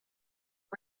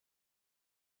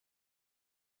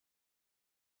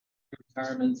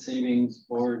Retirement Savings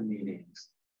Board meeting.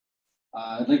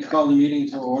 I'd like to call the meeting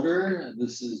to order.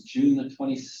 This is June the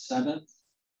 27th,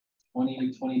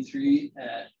 2023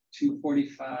 at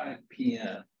 2:45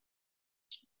 p.m.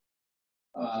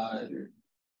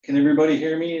 Can everybody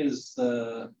hear me? Is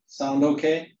the sound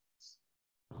okay?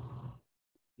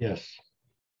 Yes.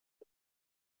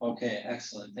 Okay,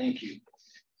 excellent. Thank you.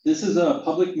 This is a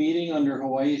public meeting under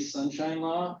Hawaii Sunshine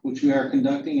Law, which we are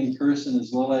conducting in person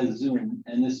as well as Zoom,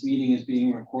 and this meeting is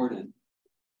being recorded.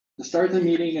 To start the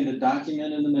meeting and to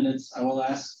document in the minutes, I will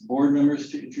ask board members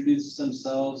to introduce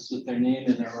themselves with their name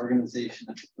and their organization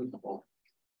if applicable.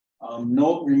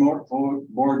 Note remote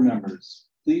board members.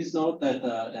 Please note that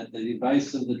at the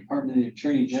advice of the Department of the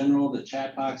Attorney General, the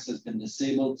chat box has been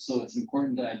disabled, so it's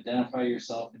important to identify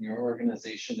yourself and your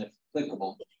organization if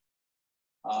applicable.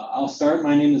 I'll start.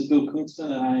 My name is Bill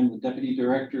Kuntzman, and I am the Deputy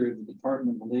Director of the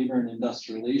Department of Labor and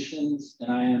Industrial Relations,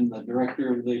 and I am the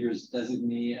Director of Labor's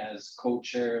designee as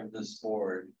co-chair of this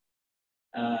board.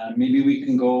 Maybe we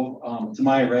can go to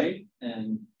my right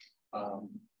and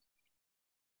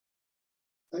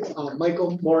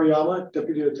Michael Moriyama,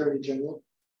 Deputy Attorney General.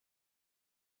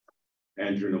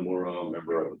 Andrew Nomura,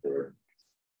 member of the board.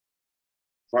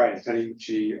 Brian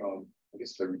Taniguchi, I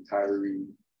guess the retiree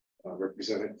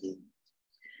representative.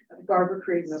 Barbara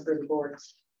Creed, member of the board.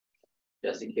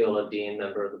 Jesse Kiola, Dean,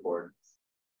 member of the board.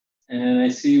 And I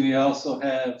see we also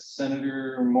have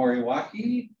Senator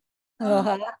Moriwaki.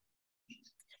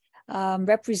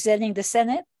 Representing the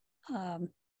Senate,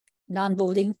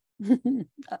 non-voting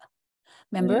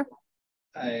member.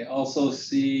 I also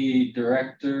see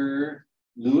Director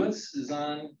Lewis is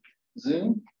on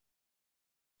Zoom.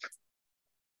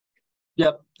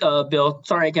 Yep, Bill,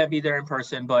 sorry I can't be there in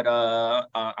person, but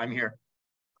I'm here.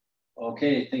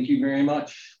 Okay, thank you very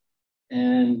much.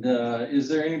 And is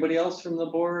there anybody else from the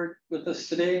board with us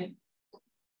today?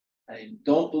 I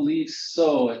don't believe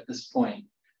so at this point.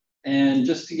 And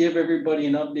just to give everybody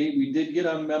an update, we did get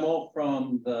a memo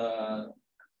from the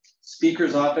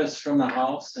Speaker's office from the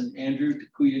House, and Andrew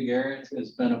Takuya Garrett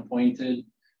has been appointed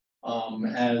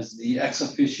as the ex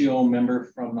officio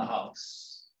member from the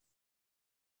House.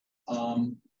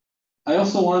 I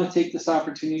also want to take this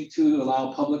opportunity to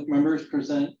allow public members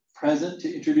present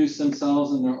to introduce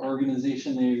themselves and their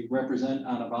organization they represent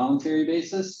on a voluntary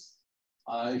basis.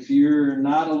 If you're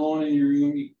not alone in your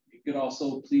room, you could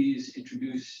also please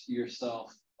introduce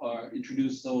yourself or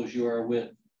introduce those you are with.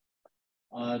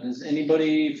 Does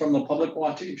anybody from the public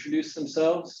want to introduce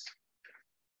themselves?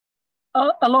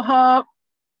 Aloha,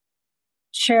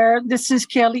 Chair. This is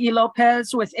Kelly E.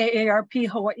 Lopez with AARP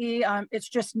Hawaii. It's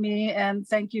just me, and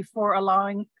thank you for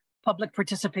allowing public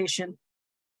participation.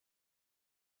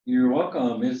 You're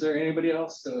welcome. Is there anybody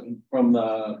else from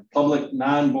the public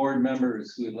non-board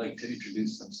members who would like to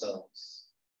introduce themselves?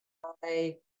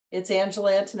 Hi, it's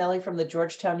Angela Antonelli from the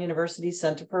Georgetown University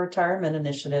Center for Retirement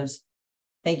Initiatives.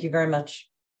 Thank you very much.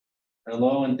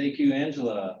 Hello, and thank you,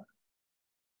 Angela.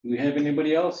 Do we have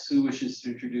anybody else who wishes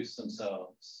to introduce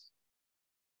themselves?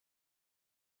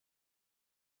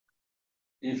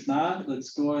 If not,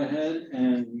 let's go ahead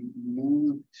and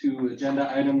move to agenda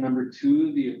item number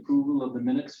 2, the approval of the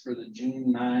minutes for the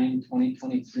June 9,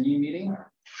 2023 meeting.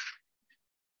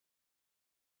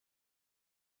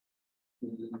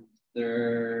 Is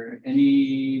there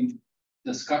any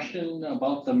discussion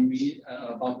about the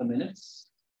minutes?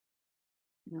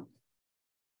 No.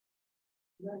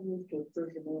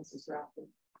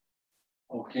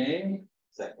 Okay.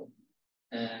 Second.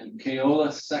 And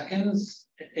Keola seconds.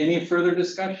 Any further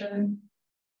discussion?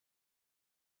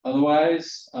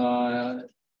 Otherwise,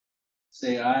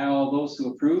 say aye, all those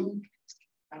who approve.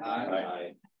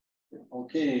 Aye.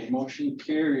 Okay, motion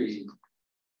carried.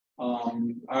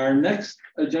 Our next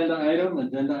agenda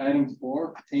item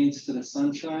 4, pertains to the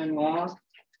Sunshine Law.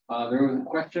 There was a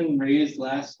question raised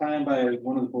last time by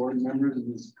one of the board members,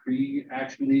 Ms. Krieg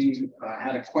actually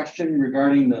had a question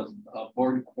regarding the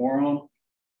board quorum,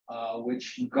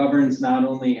 which governs not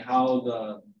only how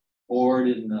the board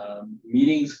in the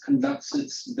meetings conducts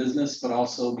its business, but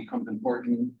also becomes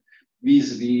important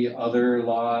vis-a-vis other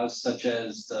laws such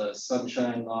as the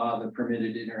Sunshine Law, the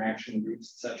permitted interaction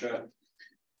groups, etc.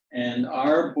 And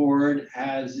our board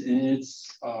has in its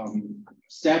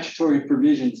statutory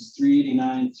provisions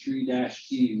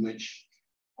 389(3)-D, which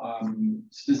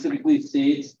specifically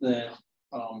states that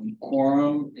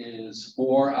quorum is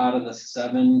 4 out of the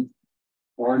 7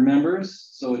 board members.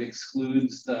 So it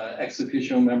excludes the ex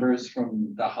officio members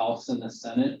from the House and the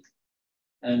Senate.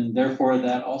 And therefore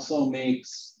that also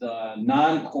makes the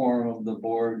non-quorum of the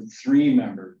board 3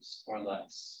 members or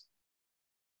less.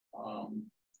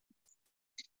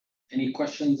 Any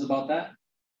questions about that?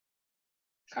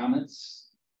 comments?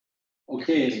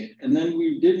 Okay, and then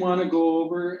we did want to go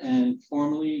over and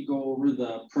formally go over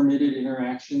the permitted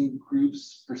interaction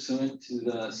groups pursuant to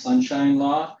the Sunshine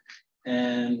Law.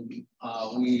 And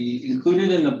we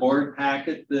included in the board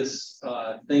packet this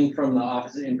thing from the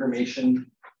Office of Information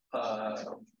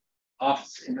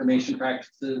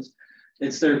Practices.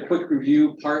 It's their quick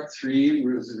review, part 3,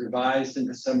 was revised in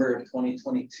December of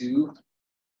 2022.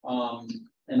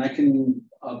 And I can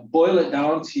boil it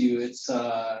down to you. It's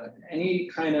any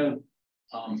kind of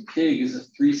PIG is a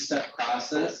 3-step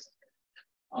process.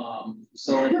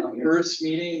 So in the first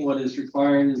meeting, what is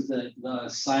required is that the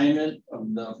assignment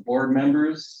of the board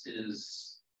members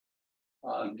is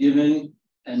given,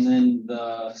 and then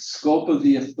the scope of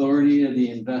the authority of the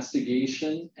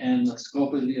investigation and the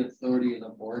scope of the authority of the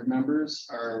board members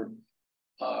are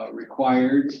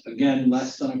required. Again,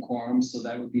 less than a quorum, so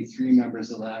that would be 3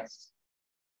 members or less.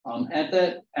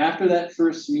 After that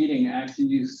first meeting, after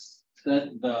you set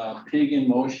the PIG in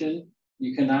motion,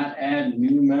 you cannot add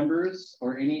new members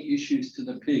or any issues to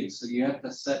the PIG. So you have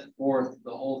to set forth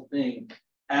the whole thing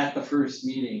at the first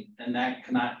meeting, and that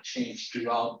cannot change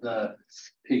throughout the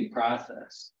PIG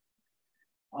process.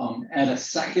 At a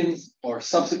second or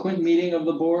subsequent meeting of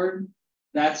the board,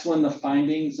 that's when the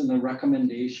findings and the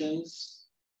recommendations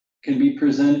can be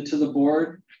presented to the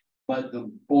board, but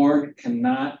the board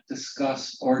cannot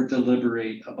discuss or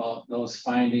deliberate about those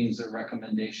findings or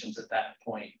recommendations at that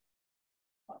point.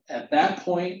 At that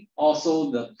point,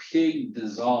 also the PIG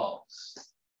dissolves.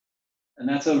 And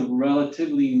that's a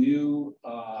relatively new,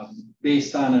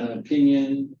 based on an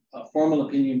opinion, a formal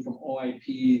opinion from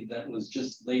OIP that was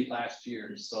just late last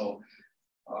year. So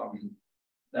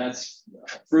that's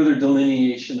further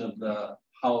delineation of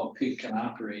how a PIG can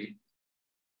operate.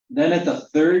 Then at the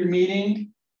third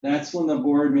meeting, that's when the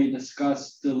board may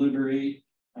discuss, deliberate,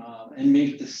 and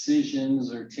make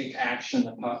decisions or take action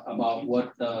about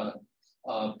what the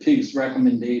PIG's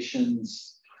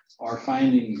recommendations or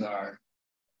findings are.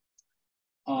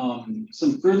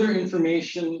 Some further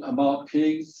information about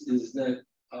PIGs is that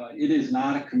it is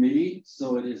not a committee,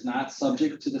 so it is not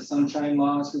subject to the Sunshine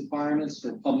Law's requirements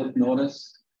for public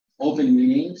notice, open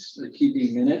meetings, or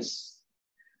keeping minutes.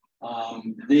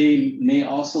 They may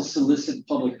also solicit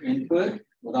public input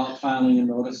without filing a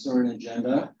notice or an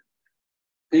agenda.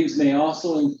 PIGs may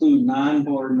also include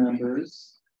non-board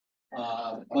members,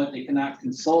 but they cannot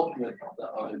consult with the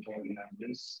other board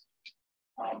members.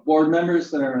 Board members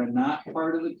that are not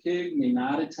part of the PIG may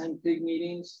not attend PIG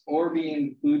meetings or be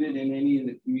included in any of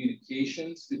the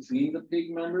communications between the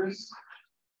PIG members.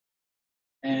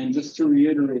 And just to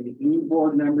reiterate, new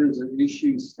board members or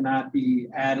issues cannot be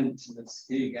added to the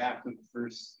PIG after the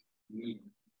first meeting.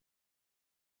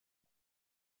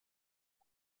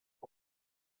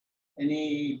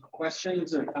 Any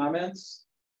questions or comments?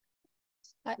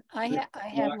 I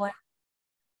have one.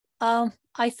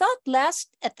 I thought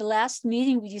at the last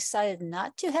meeting we decided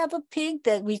not to have a PIG,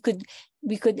 that we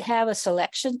could have a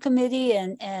selection committee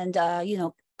and you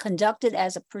know, conduct it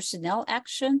as a personnel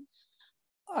action.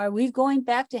 Are we going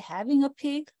back to having a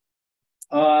PIG?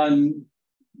 The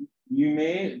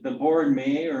board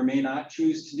may or may not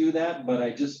choose to do that, but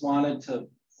I just wanted to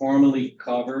formally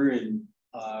cover and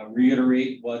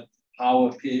reiterate what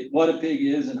a PIG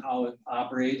is and how it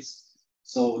operates.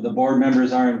 So the board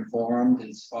members are informed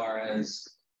as far as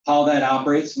how that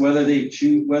operates, whether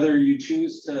you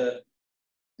choose to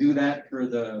do that for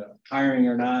the hiring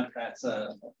or not. That's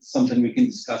something we can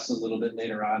discuss a little bit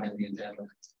later on in the agenda.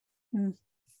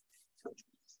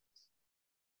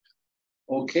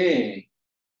 Okay.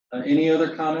 Any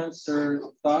other comments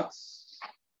or thoughts?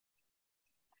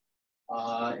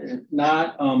 If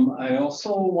not, I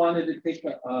also wanted to take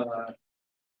a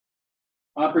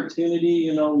opportunity,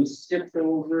 you know, we skipped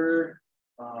over.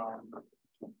 Well,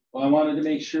 I wanted to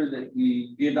make sure that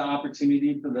we give the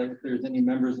opportunity for if there's any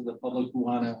members of the public who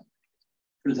want to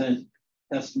present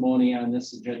testimony on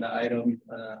this agenda item,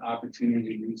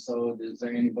 opportunity to do so. Is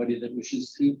there anybody that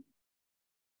wishes to?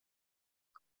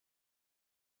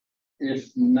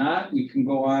 If not, we can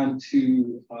go on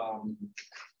to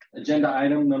agenda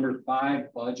item number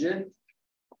 5, budget.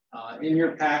 In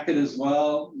your packet as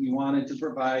well, we wanted to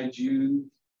provide you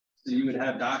so you would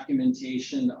have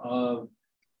documentation of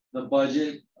the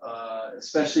budget,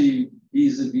 especially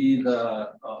vis-a-vis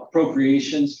the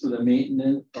appropriations for the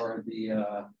maintenance or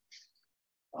the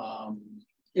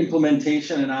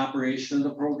implementation and operation of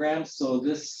the program. So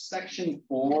this section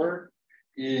 4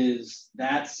 is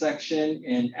that section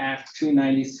in Act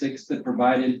 296 that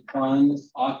provided funds,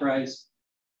 authorized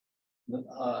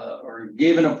or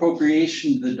gave an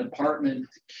appropriation to the department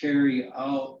to carry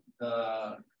out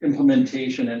the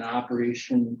implementation and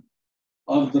operation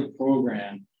of the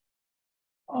program.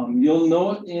 You'll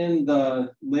note in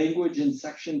the language in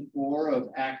section 4 of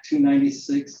Act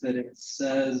 296 that it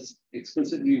says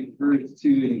explicitly refers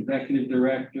to an executive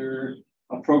director,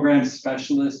 a program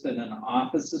specialist, and an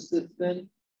office assistant.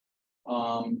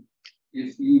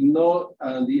 If you note,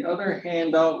 the other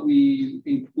handout we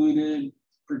included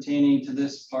pertaining to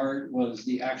this part was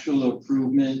the actual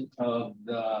improvement of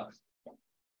the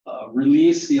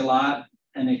release, the allot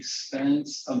and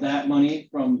expense of that money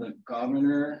from the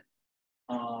governor.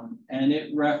 And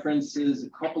it references a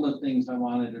couple of things I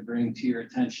wanted to bring to your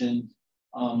attention.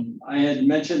 I had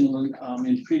mentioned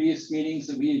in previous meetings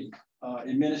that we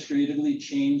administratively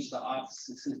changed the office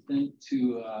assistant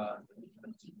to a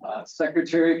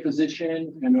secretary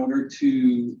position in order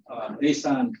to, based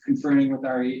on conferring with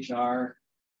our HR,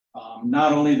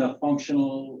 not only the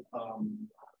functional,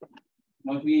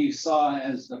 what we saw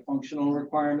as the functional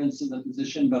requirements of the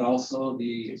position, but also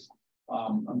the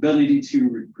ability to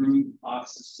recruit.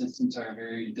 Office assistants are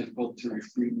very difficult to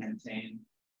recruit and maintain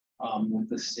with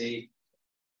the state.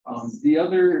 The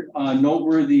other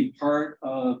noteworthy part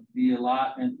of the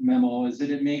allotment memo is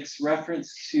that it makes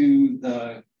reference to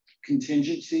the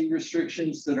contingency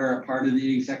restrictions that are a part of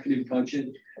the executive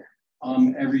budget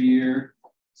every year.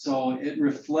 So it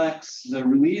reflects the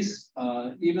release,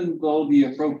 even though the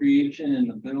appropriation in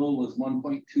the bill was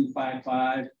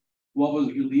 1.255, what was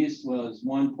released was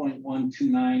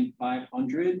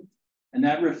 1.129500, and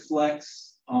that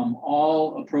reflects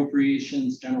all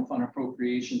appropriations, general fund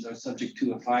appropriations are subject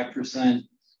to a 5%,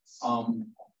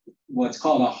 what's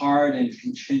called a hard and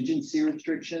contingency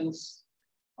restrictions,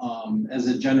 as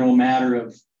a general matter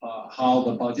of how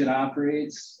the budget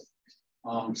operates.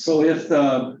 So if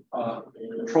the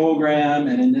program,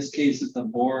 and in this case, if the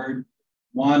board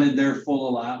wanted their full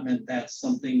allotment, that's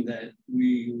something that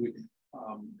we would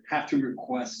have to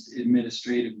request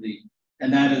administratively.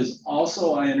 And that is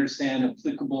also, I understand,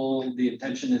 applicable. The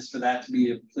intention is for that to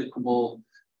be applicable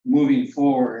moving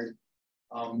forward.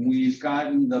 We've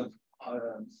gotten the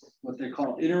what they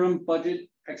call interim budget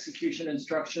execution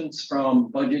instructions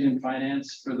from Budget and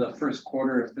Finance for the first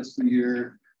quarter of fiscal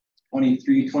year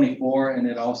 23-24, and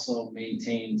it also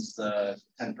maintains the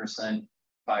 10%,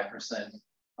 5%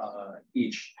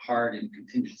 each hard and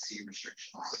contingency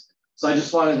restrictions. So I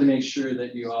just wanted to make sure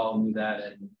that you all knew that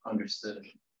and understood it.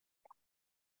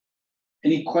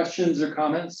 Any questions or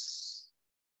comments?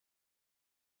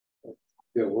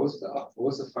 Yeah, what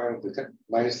was the final, the 10,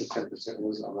 minus the 10%, what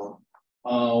was the amount?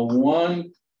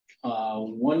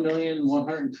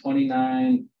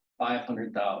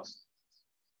 1,129,500.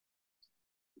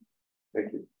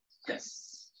 Thank you.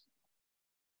 Yes.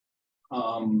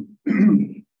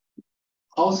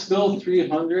 House Bill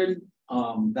 300,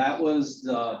 that was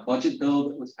the budget bill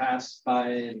that was passed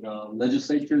by the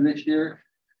legislature this year.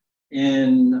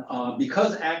 And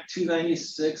because Act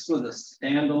 296 was a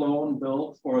standalone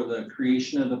bill for the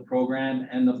creation of the program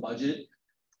and the budget,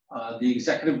 the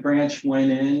executive branch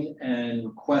went in and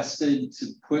requested to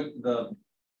put the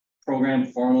program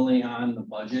formally on the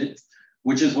budget,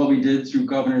 which is what we did through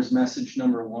Governor's Message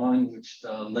number 1, which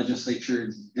the legislature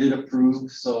did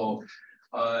approve. So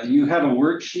you have a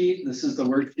worksheet. This is the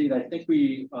worksheet. I think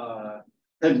we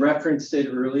had referenced it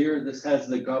earlier. This has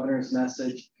the Governor's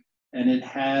Message, and it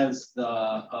has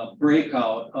the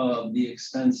breakout of the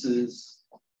expenses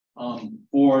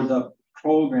for the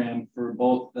program for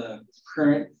both the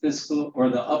current fiscal or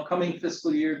the upcoming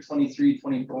fiscal year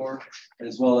 23-24,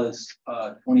 as well as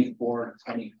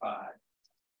 24-25.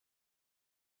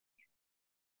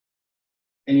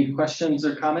 Any questions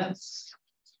or comments?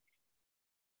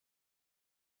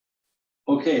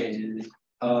 Okay,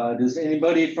 does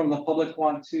anybody from the public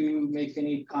want to make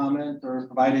any comment or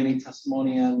provide any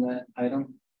testimony on that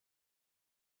item?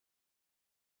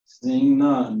 Seeing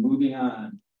none, moving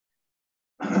on.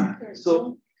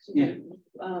 So, yeah.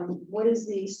 What is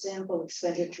the sample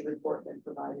expenditure report been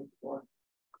provided for?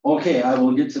 Okay, I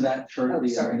will get to that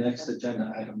shortly on the next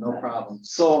agenda item, no problem.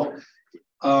 So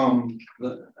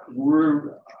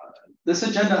this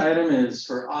agenda item is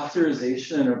for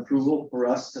authorization and approval for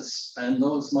us to spend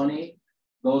those monies,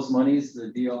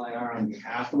 the DLIR on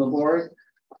behalf of the board.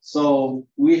 So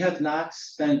we have not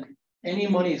spent any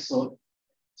money so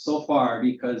far,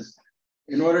 because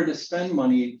in order to spend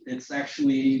money, it's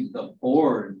actually the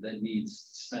board that needs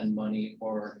to spend money,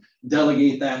 or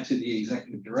delegate that to the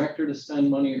executive director to spend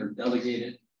money, or delegate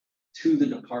it to the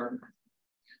department.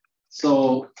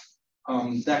 So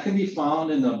that can be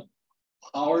found in the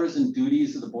powers and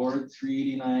duties of the board,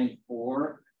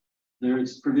 389.4.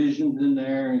 There's provisions in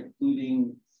there,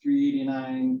 including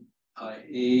 389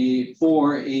 AA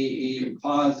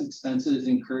cause expenses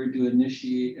incurred to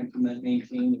initiate, implement,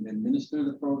 maintain, and administer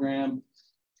the program,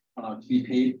 to be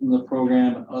paid from the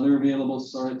program and other available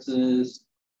sources.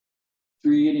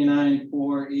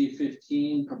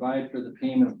 389-4A15, provide for the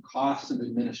payment of costs of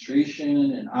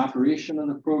administration and operation of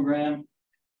the program.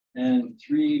 And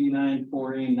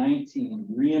 389-4A19,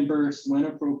 reimburse when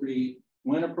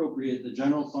appropriate, the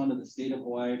general fund of the state of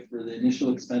Hawaii for the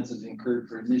initial expenses incurred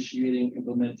for initiating,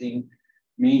 implementing,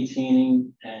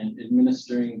 maintaining, and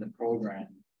administering the program.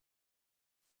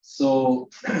 So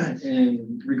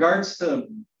in regards to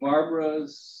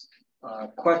Barbara's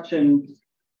question,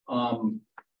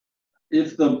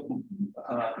 if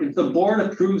the board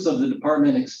approves of the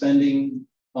department expending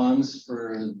funds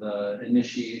for the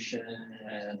initiation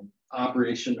and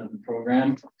operation of the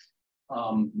program,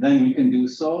 then we can do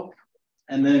so.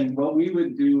 And then what we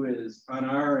would do is on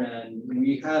our end,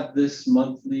 we have this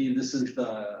monthly, this is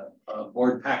the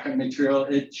board packet material.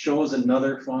 It shows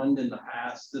another fund in the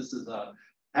past. This is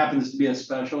happens to be a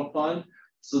special fund.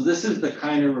 So this is the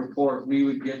kind of report we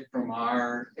would get from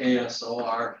our ASO,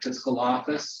 our fiscal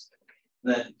office,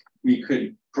 that we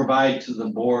could provide to the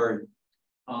board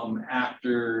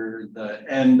after the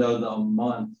end of the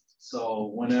month.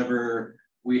 So whenever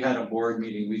we had a board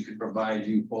meeting, we could provide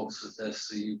you folks with this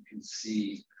so you can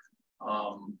see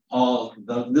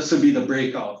this would be the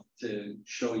breakout to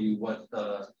show you what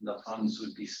the funds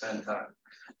would be spent on.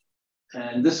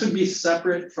 And this would be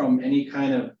separate from any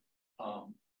kind of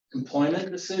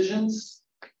employment decisions.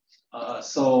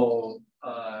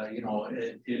 You know,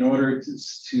 in order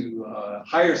to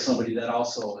hire somebody, that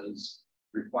also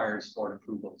requires board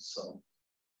approval. So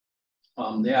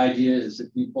the idea is if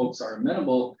you folks are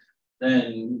amenable,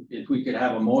 then if we could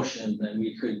have a motion, then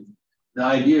we could, the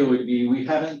idea would be, we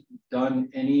haven't done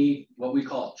any, what we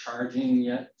call charging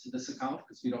yet to this account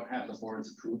because we don't have the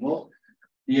board's approval.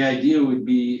 The idea would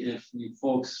be if you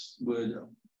folks would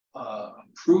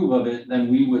approve of it, then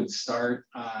we would start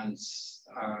on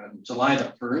July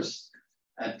the 1st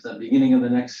at the beginning of the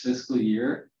next fiscal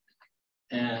year.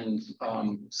 And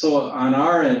so on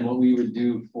our end, what we would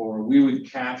do we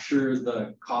would capture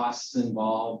the costs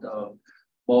involved of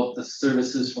both the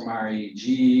services from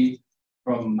RAG,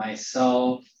 from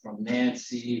myself, from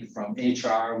Nancy, from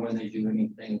HR when they do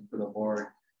anything for the board,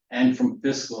 and from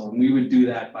fiscal. And we would do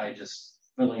that by just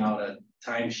filling out a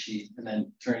timesheet and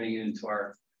then turning it into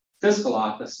our fiscal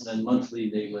office. And then monthly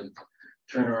they would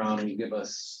turn around and give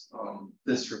us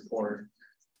this report.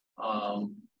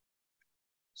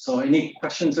 So any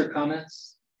questions or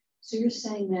comments? So you're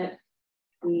saying that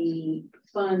the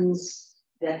funds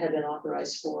that have been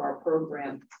authorized for our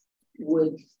program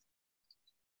would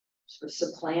sort of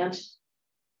supplant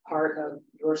part of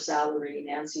your salary,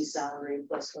 Nancy's salary,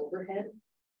 plus overhead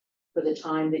for the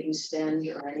time that you spend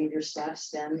or any of your staff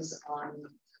spends on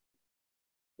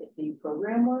the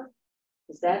program work?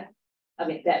 Is that, I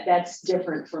mean, that's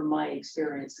different from my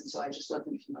experience, and so I just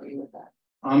wasn't familiar with that.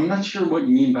 I'm not sure what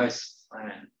you mean by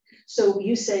supplant. So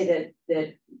you say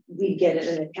that we get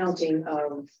an accounting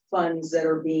of funds that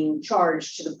are being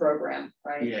charged to the program,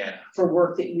 right? Yeah. For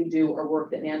work that you do or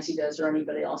work that Nancy does or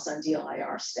anybody else on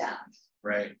DLIR staff.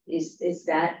 Right. Is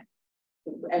that,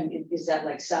 and is that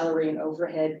like salary and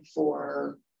overhead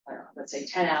for, I don't know, let's say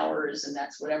 10 hours, and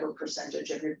that's whatever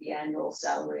percentage of the annual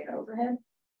salary and overhead?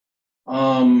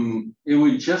 It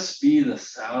would just be the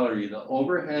salary, the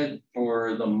overhead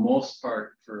for the most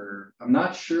part I'm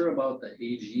not sure about the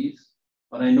AGs,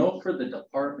 but I know for the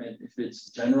department, if it's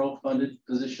general funded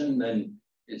position, then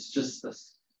it's just the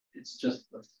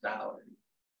salary.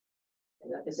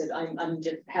 Like I said,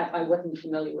 I wasn't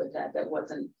familiar with that. That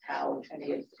wasn't how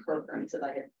any of the programs that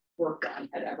I had worked on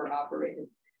had ever operated.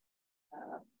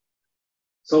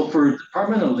 So for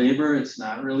Department of Labor, it's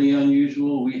not really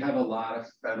unusual. We have a lot of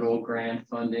federal grant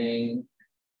funding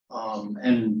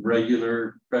and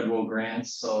regular federal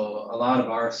grants. So a lot of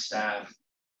our staff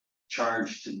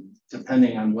charge to,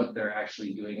 depending on what they're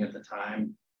actually doing at the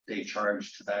time, they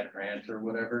charge to that grant or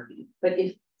whatever. But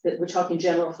if we're talking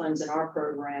general funds in our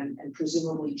program and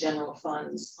presumably general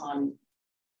funds on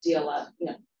DLF,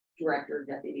 director,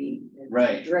 deputy,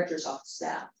 right, director's office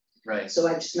staff. Right. So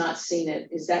I've just not seen it.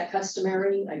 Is that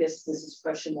customary? I guess this is a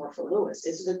question more for Lewis.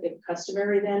 Is it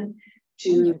customary then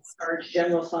to charge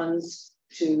general funds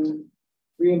to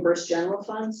reimburse general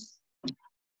funds?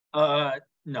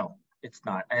 No, it's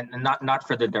not, and not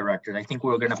for the director. I think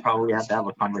we're going to probably have to have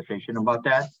a conversation about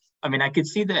that. I mean, I could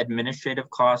see the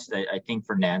administrative costs, I think,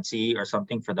 for Nancy or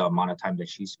something for the amount of time that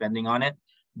she's spending on it.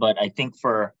 But I think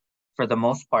for the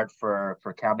most part,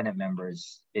 for cabinet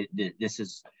members,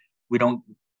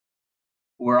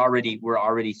 we're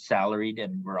already salaried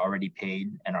and we're already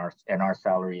paid, and our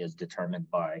salary is determined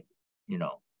by, you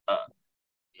know,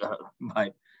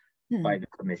 by the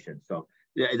commission. So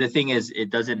the thing is, it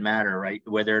doesn't matter, right?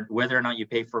 Whether or not you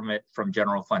pay from it from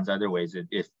general funds other ways.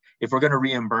 If we're going to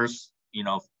reimburse, you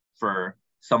know, for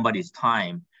somebody's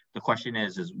time, the question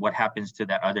is what happens to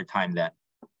that other time that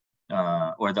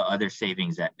or the other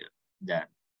savings that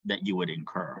you would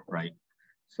incur, right?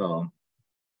 So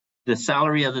the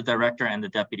salary of the director and the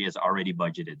deputy is already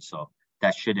budgeted, so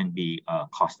that shouldn't be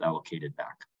cost allocated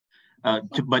back.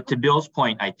 But to Bill's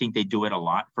point, I think they do it a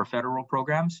lot for federal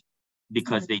programs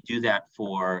because they do that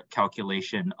for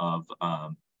calculation of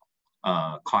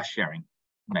cost sharing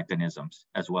mechanisms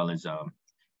as well as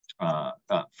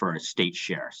for a state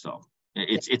share. So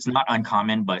it's not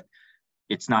uncommon, but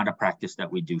it's not a practice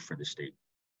that we do for the state.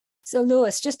 So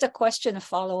Louis, just a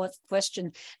follow-up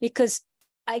question, because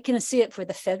I can see it for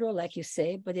the federal, like you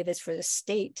say, but if it's for the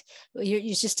state,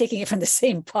 you're just taking it from the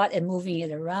same pot and moving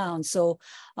it around. So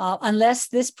unless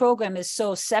this program is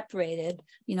so separated,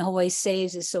 you know, Hawaii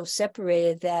Saves is so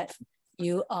separated that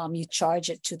you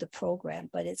charge it to the program,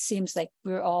 but it seems like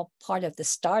we're all part of the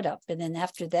startup, and then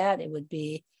after that it would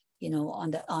be, you know,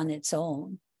 on its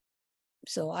own.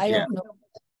 So I don't know,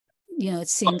 you know, it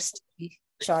seems to be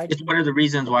charging. It's one of the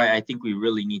reasons why I think we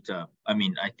really need to, I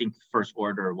mean, I think first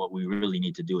order, what we really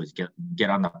need to do is get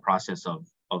on the process of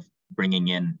bringing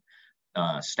in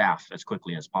staff as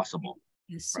quickly as possible.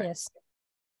 Yes, right? Yes.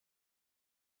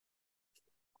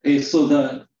 Okay,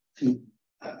 so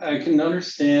I can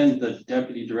understand the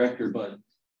deputy director, but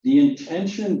the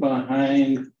intention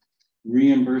behind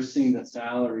reimbursing the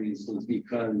salaries was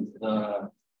because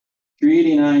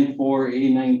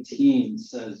 389-4A19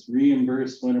 says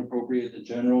reimburse when appropriate the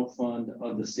general fund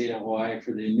of the state of Hawaii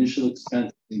for the initial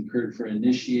expenses incurred for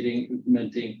initiating,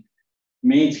 implementing,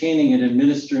 maintaining, and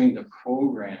administering the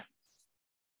program.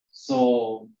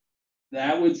 So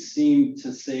that would seem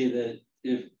to say that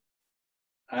if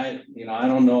I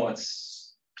don't know,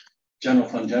 it's general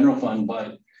fund,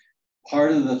 but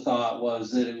part of the thought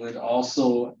was that it would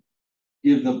also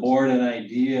give the board an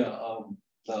idea of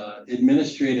the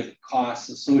administrative costs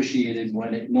associated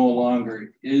when it no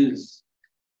longer is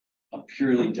a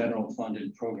purely general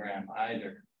funded program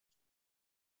either.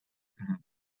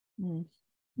 I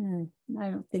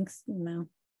don't think so, no.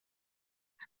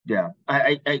 Yeah,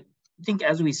 I think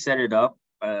as we set it up,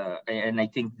 and I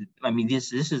think, I mean,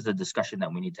 this is the discussion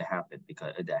that we need to happen,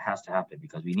 because that has to happen,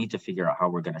 because we need to figure out how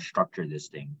we're going to structure this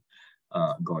thing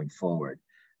going forward.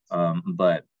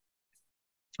 But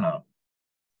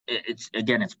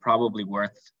it's probably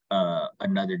worth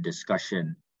another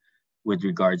discussion with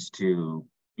regards to,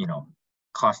 you know,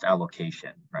 cost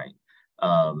allocation, right?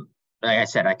 Like I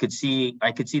said, I could see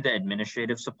the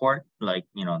administrative support, like,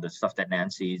 you know, the stuff that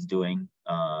Nancy is doing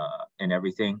and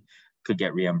everything could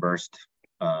get reimbursed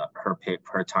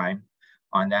her time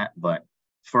on that. But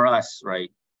for us,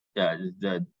 right,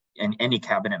 and any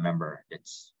cabinet member,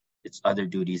 it's other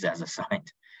duties as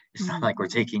assigned. It's not like we're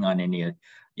taking on any,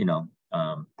 you know,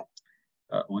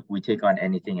 we take on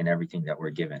anything and everything that we're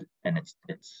given, and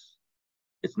it's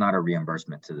not a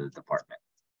reimbursement to the department.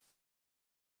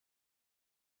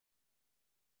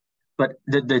 But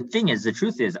the thing is, the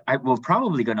truth is, we're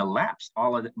probably going to lapse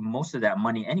most of that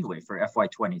money anyway for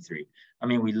FY23. I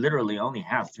mean, we literally only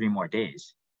have 3 more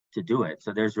days to do it,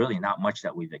 so there's really not much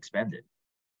that we've expended.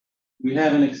 We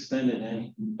haven't expended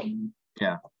any.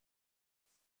 Yeah,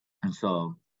 and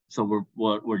so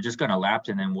we're just going to lapse,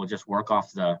 and then we'll just work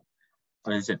off the,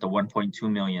 what is it, the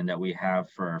 1.2 million that we have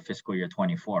for fiscal year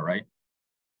 24, right?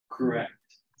 Correct.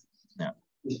 Yeah.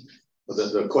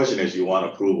 But the question is, you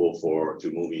want approval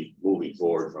to moving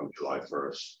forward from July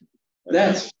 1st.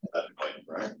 That's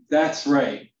right. That's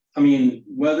right. I mean,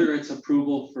 whether it's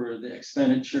approval for the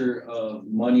expenditure of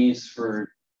monies for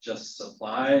just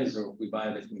supplies, or if we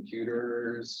buy the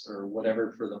computers or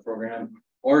whatever for the program,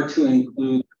 or to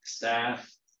include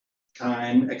staff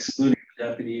time, excluding the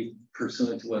deputy,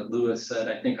 pursuant to what Louis said,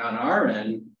 I think on our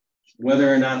end,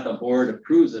 whether or not the board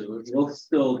approves it, we'll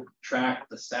still track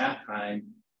the staff time,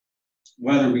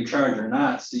 whether we charge or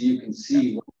not, so you can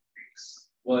see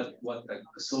what the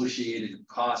associated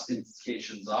cost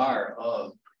implications are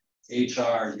of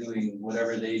HR doing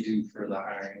whatever they do for the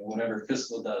hiring, whatever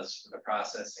fiscal does for the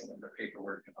processing and the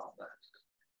paperwork and all that.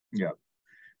 Yeah,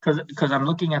 because I'm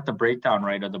looking at the breakdown,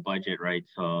 right, of the budget, right?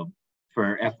 So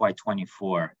for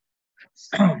FY24,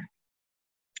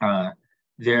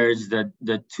 there's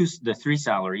the 3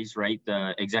 salaries, right?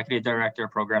 The executive director,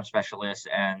 program specialist,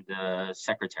 and the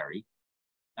secretary.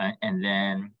 And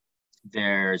then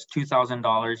there's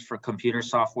 $2,000 for computer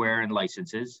software and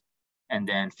licenses, and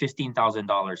then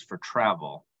 $15,000 for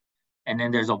travel. And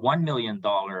then there's a $1 million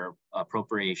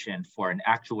appropriation for an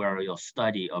actuarial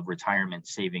study of retirement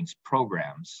savings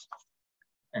programs.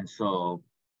 And so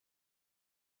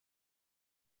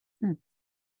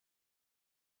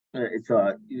it's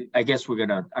I guess we're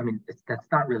gonna, I mean, that's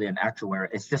not really an actuary,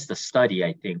 it's just a study,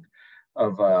 I think,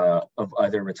 of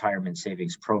other retirement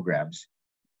savings programs,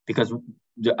 because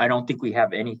I don't think we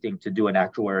have anything to do an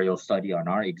actuarial study on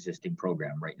our existing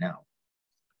program right now.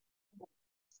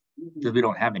 Because we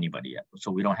don't have anybody yet.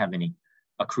 So we don't have any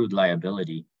accrued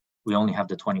liability. We only have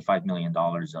the $25 million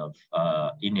of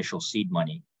initial seed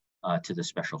money to the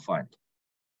special fund.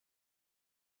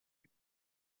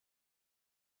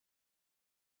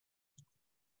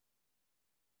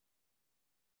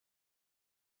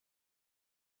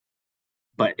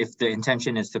 But if the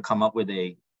intention is to come up with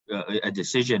a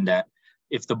decision that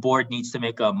if the board needs to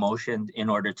make a motion in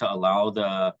order to allow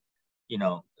the, you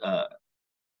know,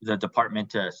 the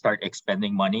department to start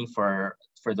expending money for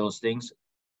those things,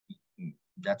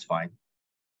 that's fine.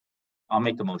 I'll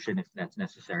make the motion if that's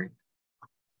necessary.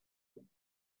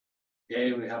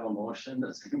 Okay, we have a motion.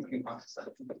 Does anybody want to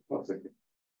second?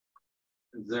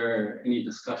 Is there any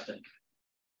discussion?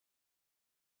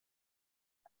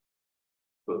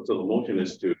 So the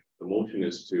motion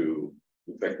is to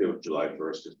effective July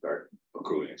 1st to start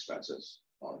accruing expenses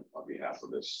on behalf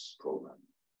of this program.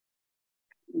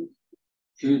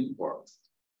 Or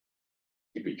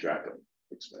keeping track of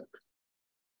expense.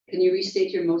 Can you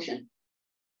restate your motion?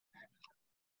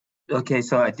 Okay,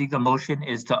 so I think the motion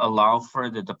is to allow for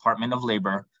the Department of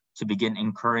Labor to begin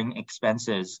incurring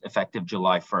expenses effective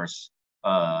July 1st,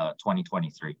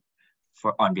 2023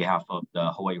 on behalf of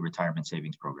the Hawaii Retirement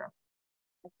Savings Program.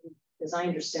 As I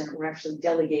understand it, we're actually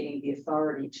delegating the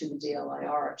authority to the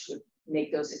DLIR to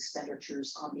make those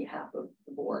expenditures on behalf of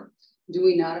the board. Do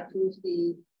we not approve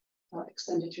the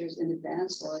expenditures in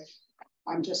advance? Or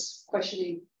I'm just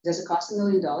questioning, does it cost $1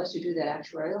 million to do that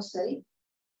actuarial study?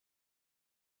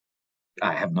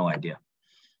 I have no idea.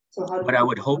 So how but I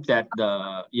would hope that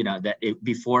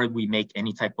before we make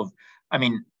any type of, I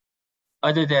mean,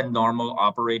 other than normal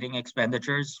operating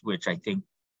expenditures, which I think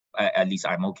at least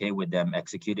I'm okay with them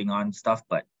executing on stuff.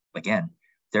 But again,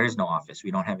 there is no office.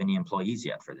 We don't have any employees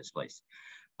yet for this place.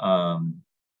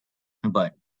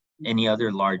 But any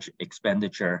other large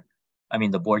expenditure, I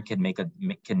mean, the board can make a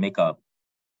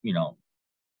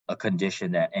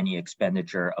condition that any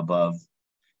expenditure above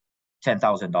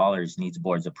 $10,000 needs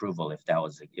board's approval if that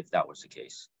was the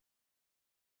case.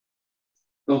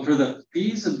 So for the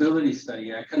feasibility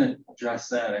study, I couldn't address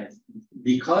that.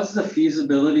 Because the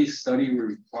feasibility study would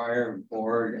require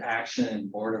board action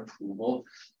and board approval,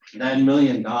 that $1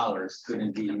 million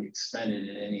couldn't be expended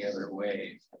in any other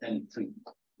way. And to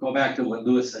go back to what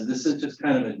Louis said, this is just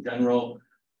kind of a general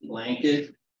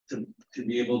blanket to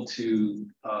be able to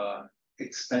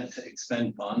expend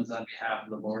funds on behalf of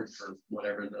the board for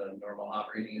whatever the normal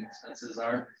operating expenses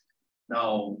are.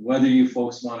 Now, whether you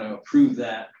folks want to approve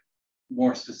that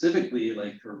more specifically,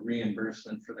 like for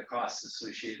reimbursement for the costs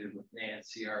associated with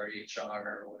Nancy or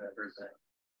HR or whatever, that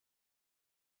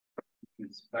you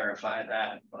can clarify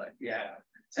that. But yeah,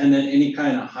 and then any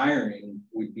kind of hiring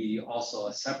would be also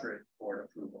a separate board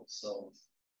approval. So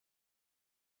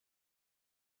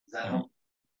does that help?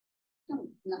 No,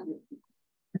 not really.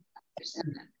 I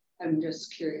understand that. I'm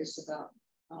just curious about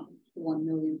 1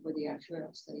 million for the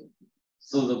actuarial study.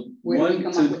 So where do we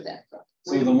come up with that from?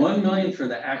 So the 1 million for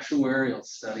the actuarial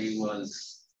study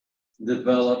was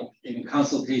developed in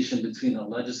consultation between the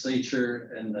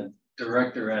legislature and the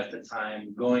director at the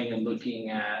time, going and looking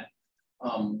at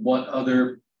what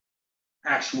other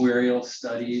actuarial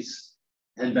studies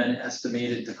had been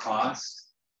estimated to cost.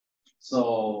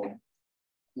 So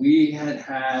we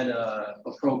had a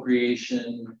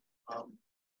appropriation, I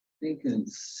think in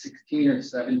 16 or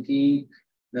 17,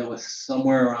 that was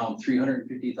somewhere around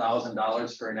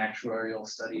 $350,000 for an actuarial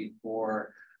study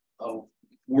for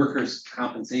workers'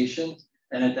 compensation.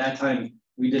 And at that time,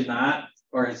 we did not,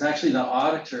 or it's actually the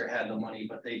auditor had the money,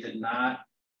 but they did not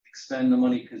expend the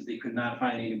money because they could not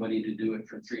find anybody to do it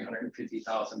for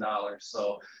 $350,000.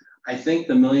 So I think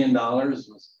the $1 million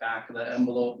was back of the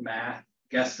envelope math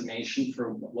guesstimation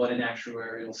for what an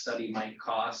actuarial study might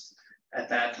cost at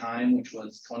that time, which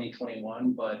was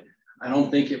 2021. But I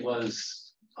don't think it was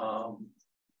how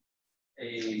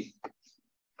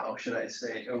should I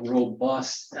say, a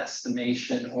robust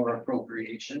estimation or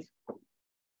appropriation.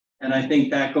 And I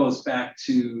think that goes back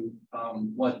to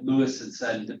what Louis had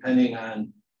said, depending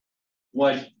on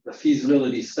what the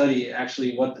feasibility study,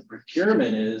 actually what the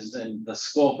procurement is and the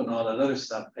scope and all that other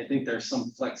stuff, I think there's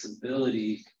some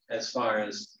flexibility as far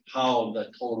as how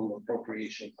the total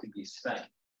appropriation could be spent.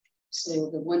 So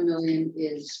the 1 million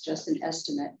is just an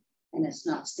estimate and it's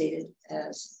not stated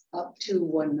as up to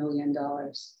 $1 million.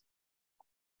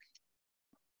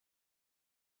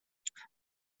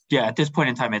 Yeah, at this point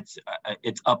in time, it's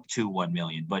up to 1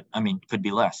 million, but I mean, could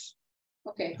be less.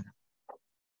 Okay.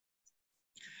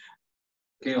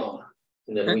 Gail.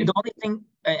 The only thing,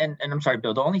 and I'm sorry,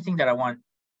 Bill, the only thing that I want,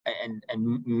 and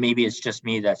maybe it's just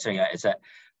me that's saying that, is that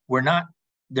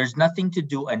there's nothing to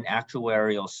do an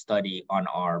actuarial study on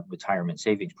our retirement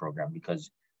savings program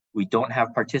because we don't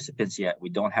have participants yet. We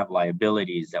don't have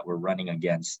liabilities that we're running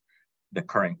against the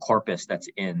current corpus that's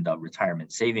in the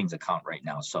retirement savings account right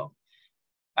now. So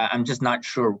I'm just not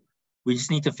sure. We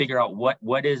just need to figure out what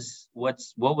was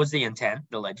the intent,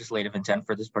 the legislative intent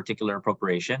for this particular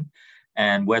appropriation,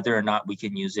 and whether or not we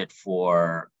can use it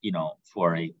for,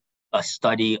 for a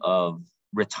study of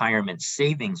retirement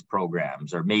savings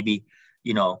programs, or maybe,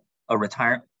 an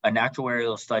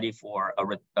actuarial study for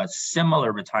a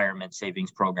similar retirement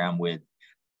savings program with,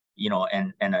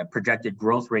 and a projected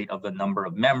growth rate of the number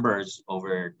of members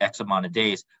over X amount of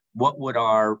days. What would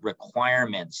our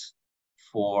requirements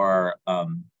for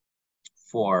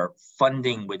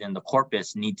funding within the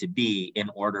corpus need to be in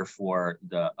order for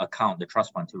the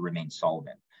trust fund, to remain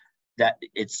solvent? That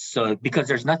it's so, because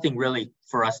there's nothing really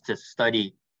for us to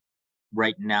study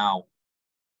right now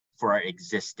for our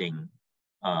existing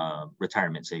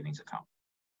retirement savings account.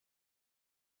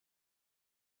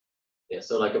 Yeah,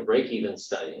 so like a break-even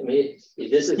study. I mean,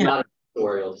 this is not an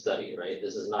actuarial study, right?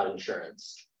 This is not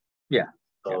insurance. Yeah.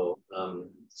 So,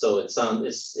 so it's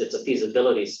a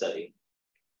feasibility study,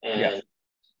 and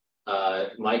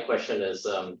my question is,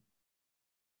 the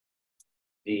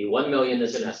 1 million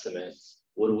is an estimate.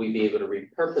 Would we be able to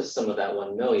repurpose some of that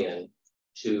 1 million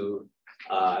to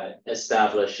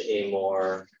establish a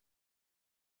more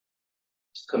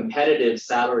competitive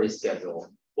salary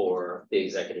schedule for the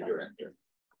executive director?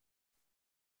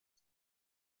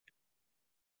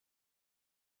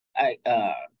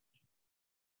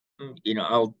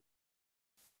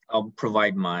 I'll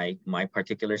provide my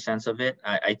particular sense of it.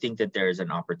 I think that there is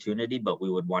an opportunity, but we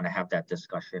would want to have that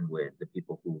discussion with the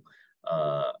people who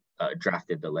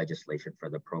drafted the legislation for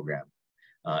the program,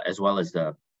 as well as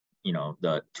the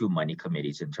two money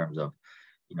committees in terms of,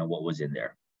 what was in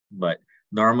there. But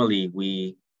normally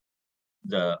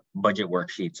the budget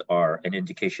worksheets are an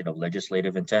indication of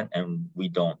legislative intent, and we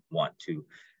don't want to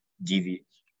deviate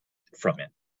from it.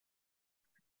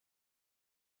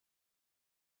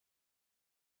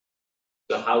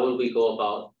 So how would we go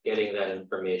about getting that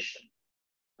information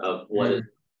of what is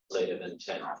legislative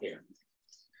intent here?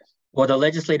 Well, the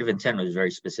legislative intent was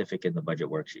very specific in the budget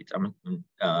worksheets.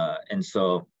 And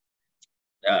so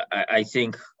I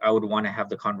think I would want to have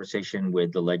the conversation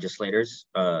with the legislators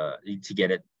to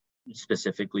get it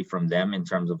specifically from them in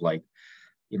terms of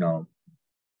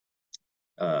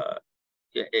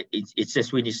it's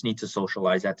just, we just need to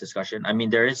socialize that discussion. I mean,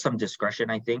 there is some discretion,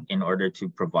 I think, in order to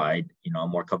provide, a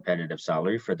more competitive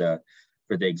salary for the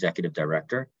executive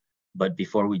director. But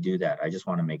before we do that, I just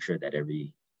want to make sure that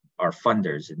our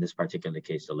funders, in this particular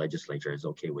case, the legislature, is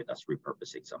okay with us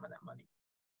repurposing some of that money.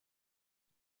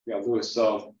 Yeah, Louis,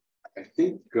 I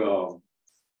think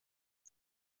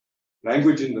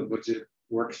language in the budget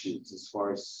worksheets, as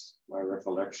far as my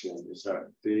recollection, is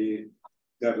that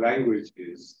that language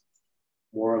is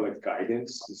more like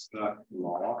guidance. It's not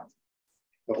law.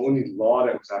 The only law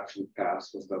that was actually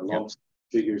passed was the lump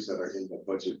figures that are in the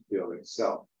budget bill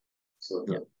itself. So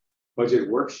the budget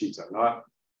worksheets are not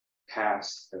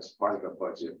passed as part of the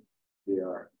budget. They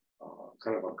are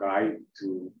kind of a guide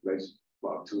to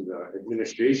the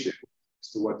administration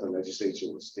as to what the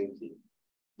legislature was thinking.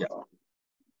 Yeah.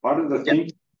 Part of the thing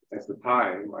at the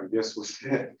time, I guess, was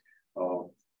that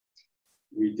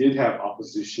we did have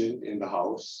opposition in the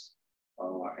House.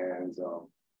 And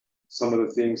some of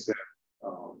the things that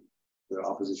the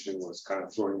opposition was kind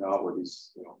of throwing out were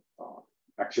these,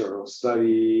 actuarial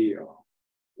study,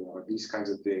 these kinds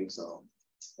of things.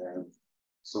 And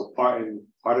so part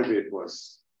of it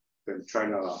was them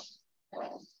trying to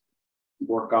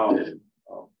work out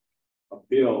a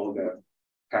bill that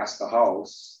passed the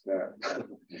House that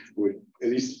would at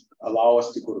least allow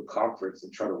us to go to conference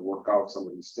and try to work out some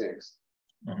of these things.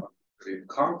 In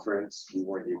conference, we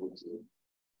weren't able to.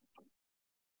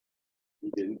 We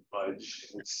didn't budge.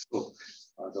 And so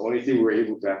the only thing we were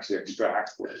able to actually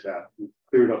extract was that we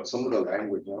cleared up some of the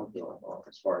language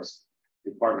as far as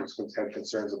departments had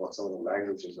concerns about some of the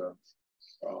languages of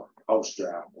House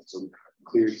draft. And so we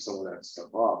cleared some of that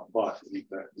stuff off, but we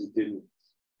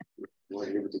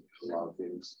weren't able to do a lot of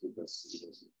things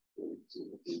because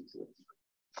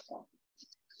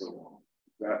So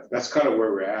that's kind of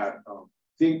where we're at. I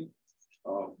think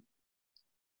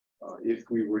if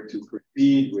we were to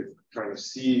proceed with trying to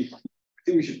see, I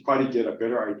think we should probably get a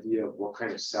better idea of what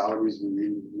kind of salaries we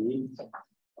really need.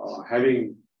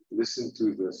 Having listened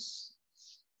to this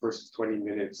first 20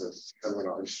 minutes of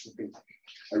seminars,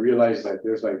 I realized that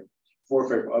there's like 4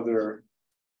 or 5 other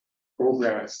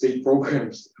state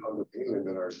programs on the mainland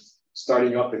that are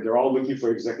starting up, and they're all looking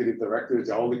for executive directors,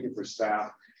 they're all looking for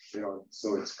staff, you know,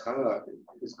 so it's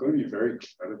going to be very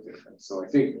competitive. And so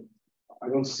I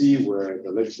don't see where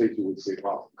the legislature would say,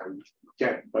 well, you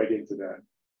can't bite into that,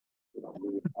 you know,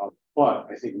 but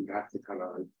I think we have to kind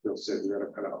of, Bill said, we're going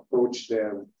to kind of approach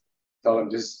them, tell them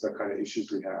this is the kind of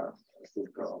issues we have. I think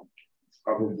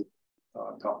probably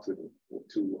talk to the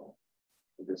two,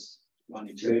 I guess,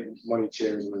 money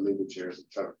chairs and the labor chairs, and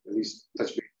try to at least touch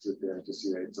base with them to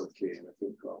see that it's okay. And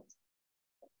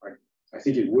I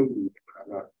think it would be, but I'm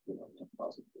not, you know, not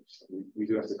positive. So we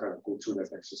do have to kind of go through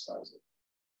that exercise.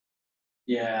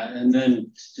 Yeah, and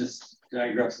then just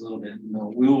digress a little bit. You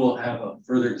know, we will have a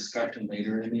further discussion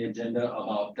later in the agenda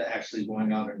about the actually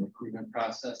going out and recruitment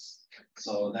process.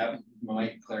 So that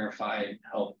might clarify and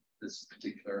help this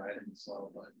particular item as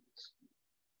well. But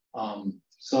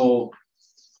so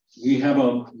we have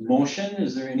a motion.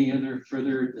 Is there any other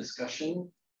further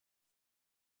discussion?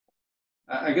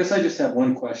 I guess I just have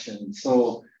one question.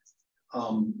 So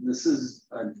this is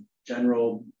a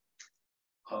general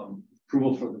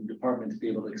approval for the department to be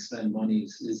able to expend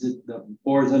monies. Is it the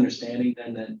board's understanding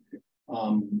then that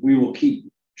we will keep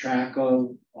track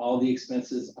of all the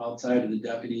expenses outside of the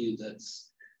deputy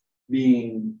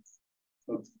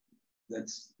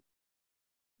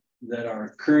that are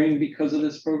occurring because of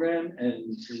this program?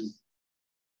 And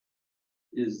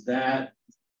is that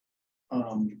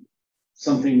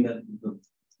something that the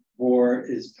board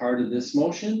is part of this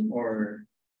motion, or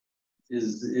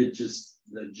is it just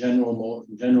the general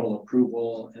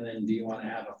approval? And then do you want to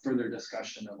have a further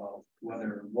discussion about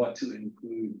what to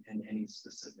include in any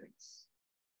specifics?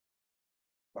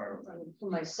 For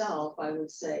myself, I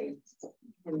would say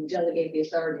when you delegate the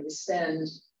authority to spend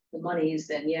the monies,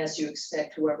 then yes, you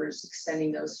expect whoever's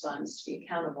expending those funds to be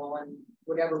accountable, and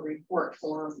whatever report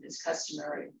form is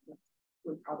customary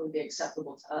would probably be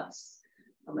acceptable to us.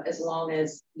 As long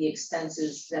as the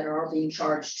expenses that are being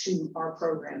charged to our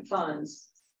program funds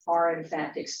are in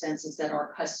fact expenses that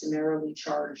are customarily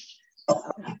charged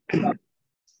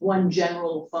one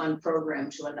general fund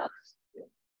program to another.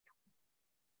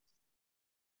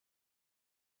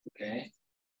 Okay.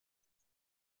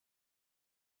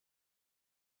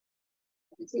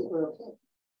 I think we're okay.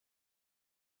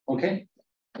 Okay.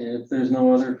 If there's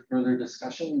no other further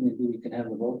discussion, maybe we can have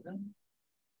the vote then.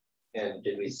 And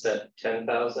did we set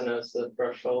 10,000 as the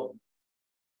threshold?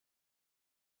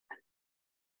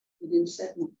 We didn't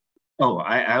set one. Oh,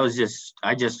 I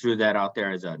just threw that out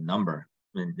there as a number,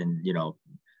 and you know,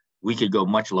 we could go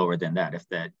much lower than that if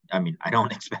that. I mean, I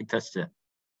don't expect us to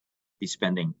be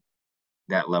spending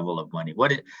that level of money.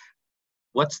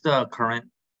 What's the current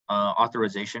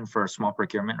authorization for small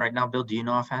procurement right now, Bill? Do you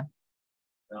know offhand?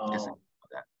 No.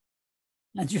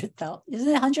 100,000. Isn't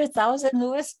it 100,000,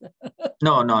 Louis?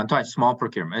 No, I'm talking small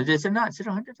procurement. Is it not? Is it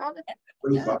 100,000?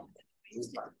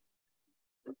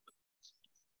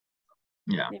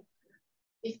 Yeah.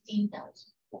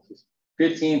 15,000.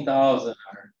 15,000.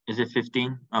 Is it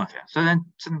 15? Okay, so then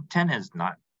 10 is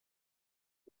not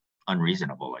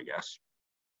unreasonable, I guess.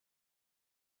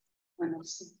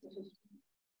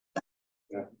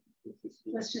 Yeah.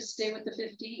 Let's just stay with the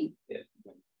 15. Yeah.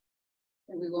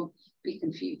 And we won't be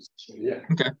confused. Yeah.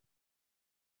 Okay.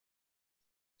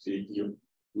 So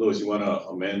Louis, you want to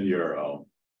amend your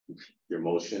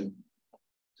motion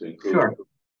to include Sure.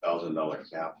 $1,000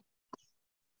 cap?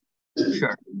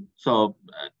 Sure. So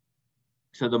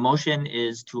the motion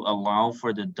is to allow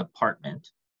for the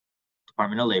Department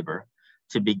of Labor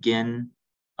to begin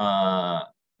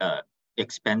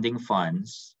expending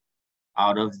funds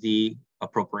out of the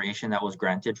appropriation that was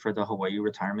granted for the Hawaii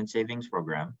Retirement Savings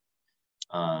Program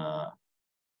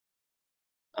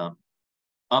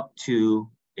up to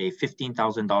a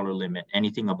 $15,000 limit.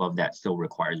 Anything above that still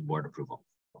requires board approval.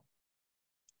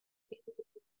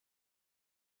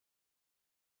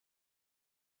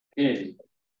 Okay.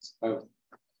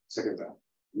 Second that.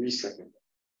 Re-second.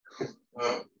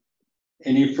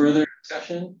 Any further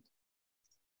discussion?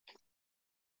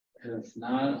 If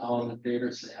not, all in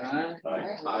favor say aye.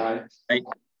 Aye. Aye.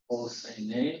 Opposed say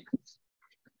nay.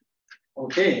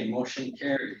 Okay, motion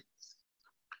carried.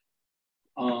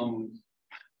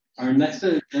 Our next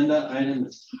agenda item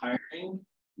is hiring.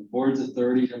 the board's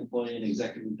authority to employ an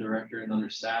executive director and other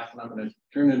staff. And I'm going to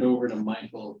turn it over to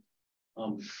Michael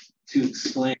to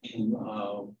explain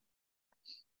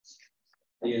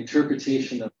the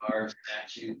interpretation of our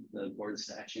statute, the board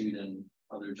statute, and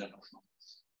other general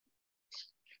laws.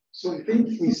 So I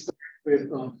think we start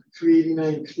with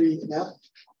 389(3)(f),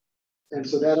 and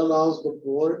so that allows the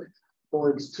board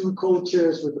or its two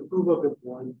co-chairs with approval of the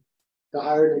board to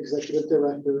hire an executive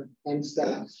director and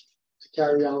staff to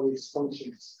carry out its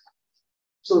functions.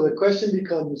 So the question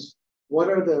becomes, what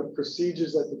are the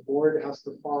procedures that the board has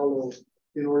to follow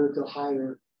in order to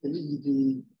hire an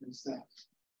ED and staff?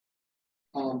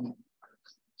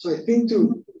 So I think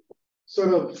to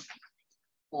sort of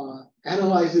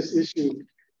analyze this issue,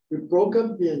 we broke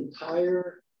up the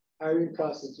entire hiring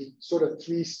process in sort of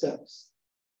 3 steps.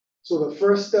 So the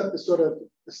first step is sort of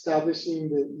establishing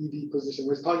the ED position.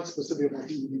 We're talking specifically about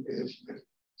the ED position.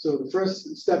 So the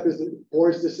first step is the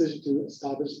board's decision to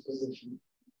establish the position.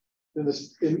 Then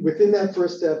within that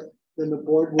first step, then the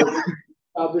board will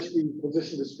establish the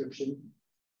position description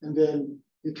and then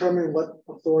determine what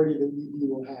authority the ED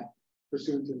will have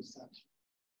pursuant to the statute.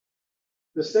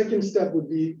 The second step would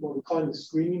be what we call the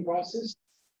screening process.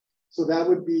 So that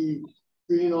would be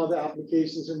screening all the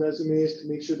applications and resumes to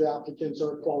make sure the applicants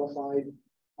are qualified,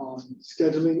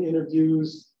 scheduling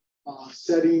interviews,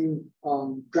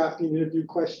 drafting interview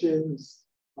questions,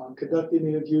 conducting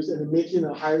interviews, and then making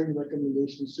a hiring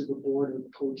recommendations to the board or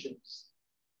the co-chairs.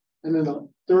 And then the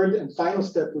third and final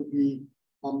step would be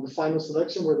the final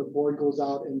selection, where the board goes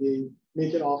out and they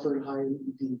make an offer and hire an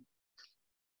ED.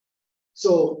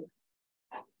 So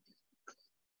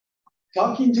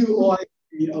talking to OIP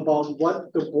about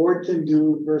what the board can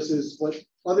do versus what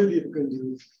other people can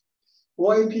do,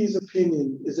 OIP's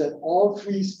opinion is that all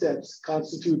 3 steps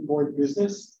constitute board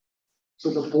business.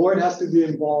 So the board has to be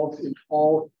involved in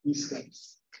all 3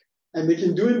 steps. And they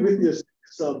can do it with the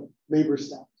assistance of labor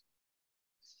staff.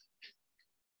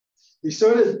 The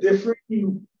sort of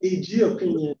differing AG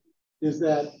opinion is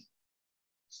that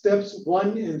steps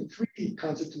 1 and 3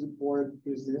 constitute board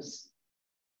business.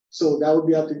 So that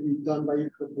would have to be done by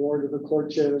the board or the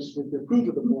co-chairs with the approval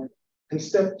of the board. And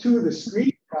step 2, the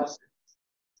screening process,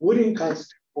 wouldn't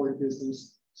constitute board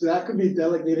business. So that could be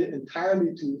delegated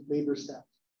entirely to labor staff.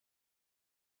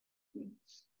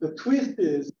 The twist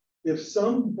is, if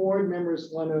some board members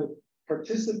want to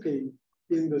participate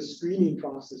in the screening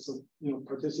process of,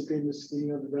 participate in the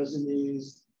screening of the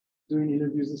resumes, doing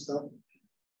interviews and stuff,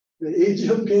 the AG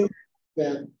opinion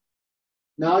that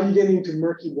now you're getting into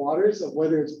murky waters of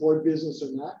whether it's board business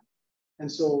or not.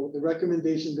 And so the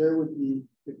recommendation there would be,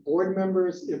 if board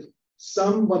members, if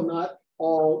some but not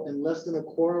all and less than a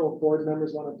quarter of board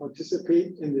members want to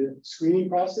participate in the screening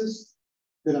process,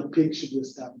 then a PIG should be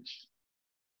established.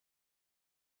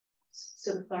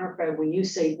 So to clarify, when you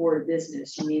say board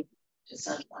business, you mean to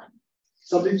sunshine?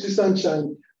 Subject to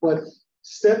sunshine, but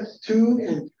step 2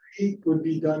 and 3 would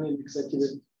be done in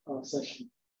executive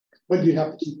session, but you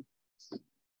have to keep.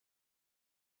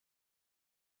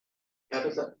 How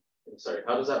does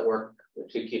that work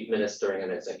to keep minutes during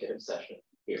an executive session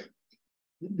here?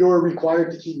 You're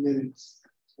required to keep minutes.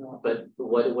 But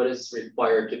what is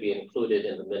required to be included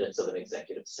in the minutes of an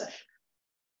executive session?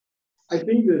 I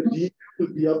think the detail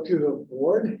would be up to the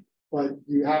board, but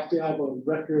you have to have a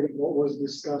record of what was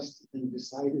discussed and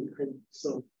decided.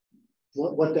 So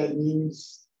what that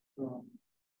means, the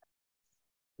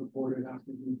board would have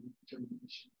to do the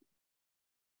determination.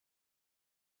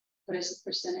 What is the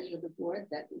percentage of the board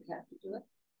that would have to do it?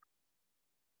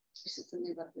 You said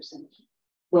something about percentage.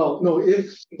 Well, no,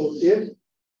 if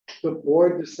the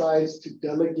board decides to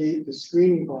delegate the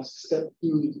screening process, step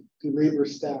 2 to labor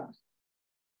staff,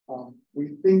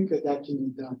 we think that can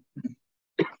be done.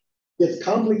 It's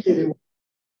complicated.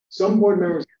 Some board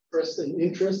members express an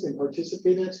interest in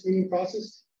participating in that screening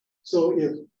process. So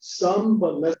if some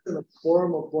but less than a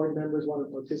quorum of board members want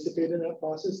to participate in that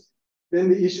process, then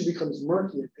the issue becomes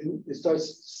murky and it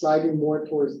starts sliding more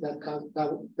towards that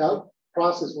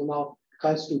process will now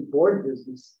constitute board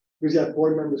business because you have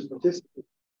board members participate.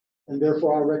 And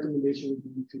therefore our recommendation would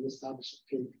be to establish a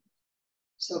PIG.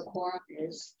 So quorum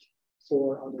is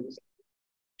 4 others.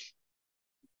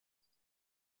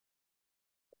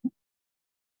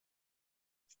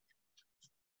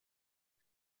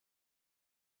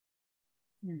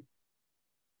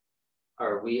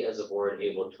 Are we as a board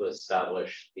able to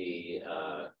establish the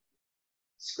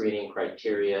screening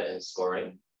criteria and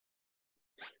scoring?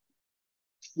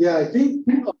 Yeah, I think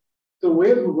the way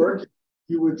it would work,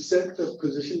 you would set the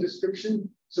position description,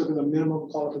 so for the minimum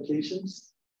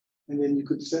qualifications, and then you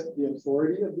could set the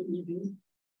authority of the ED,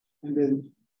 and then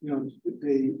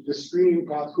the screening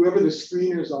process, whoever the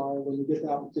screeners are, when you get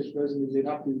the application resumes, they'd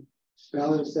have to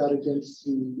balance that against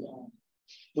the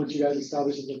what you guys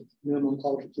establish as the minimum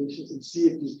qualifications and see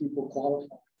if these people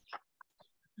qualify.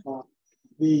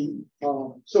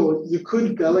 So you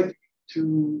could delegate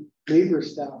to labor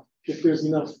staff if there's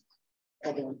enough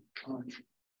of a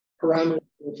parameter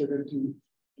that they're going to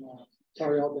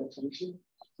carry out that function.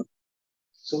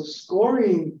 So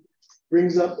scoring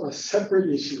brings up a separate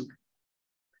issue.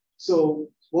 So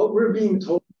what we're being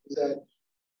told is that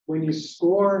when you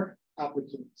score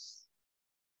applicants,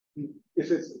 if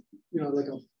it's like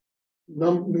a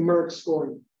numeric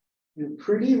scoring, you're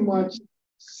pretty much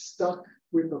stuck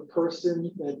with the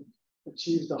person that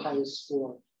achieves the highest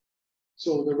score.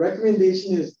 So the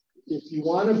recommendation is, if you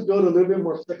want to build a little bit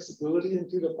more flexibility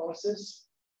into the process,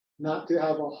 not to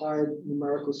have a hard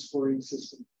numerical scoring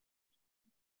system.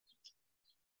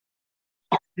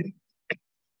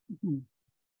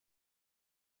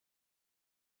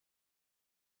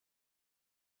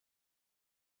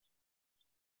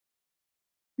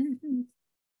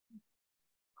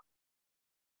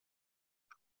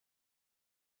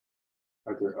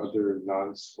 Are there other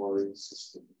non-scoring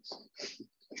systems?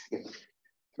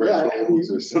 Yeah,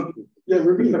 or something? Yeah,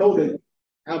 we're being told to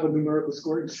have a numerical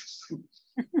scoring system.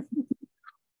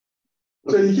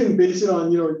 So you can base it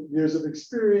on years of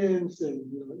experience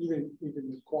and even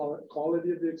the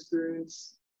quality of the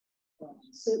experience.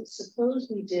 So suppose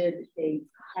we did a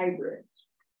hybrid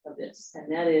of this,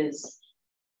 and that is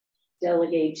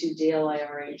delegate to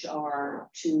DLIR-HR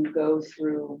to go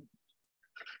through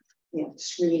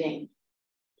screening,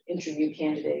 interview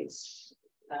candidates,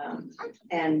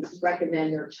 and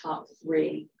recommend their top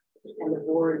 3, and the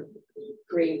board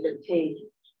create the pig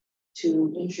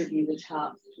to interview the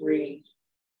top 3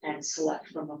 and select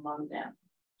from among them.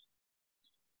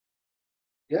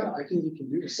 Yeah, I think you can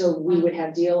do it. So we would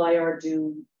have DLIR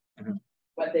do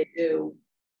what they do.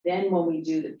 Then when we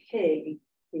do the pig,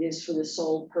 it is for the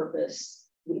sole purpose.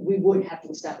 We would have to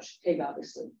establish a pig,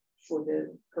 obviously, for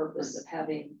the purpose of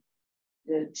having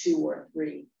the 2 or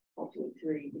 3, hopefully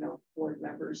 3, board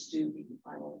members do the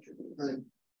final interviews. Right.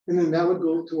 And then that would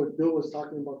go to what Bill was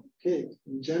talking about, the pig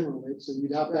in general, right? So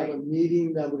you'd have to have a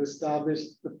meeting that would establish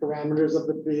the parameters of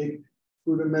the pig,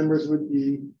 who the members would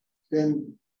be.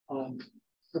 Then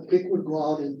the pig would go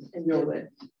out and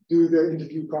do their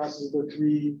interview process, the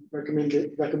 3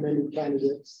 recommended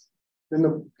candidates. Then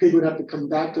the pig would have to come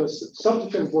back to a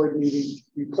subsequent board meeting,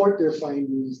 report their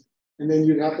findings, and then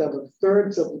you'd have to have a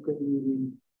 3rd subsequent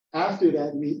meeting after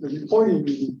that the reporting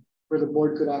meeting, where the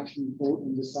board could actually vote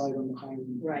and decide on the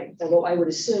hiring. Right. Although I would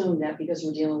assume that because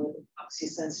we're dealing with obviously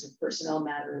sensitive personnel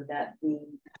matter, that the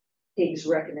pig's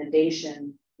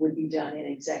recommendation would be done in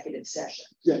executive session.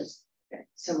 Yes. Okay.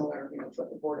 Similar, to what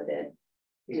the Board of Ed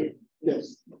did.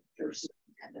 Yes.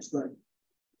 That's right.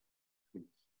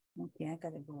 Okay, I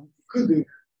gotta go. Could be.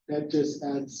 That just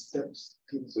adds steps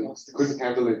to the process. You couldn't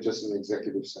handle it just in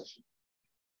executive session.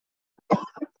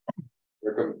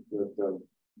 The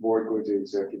board go to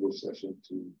executive session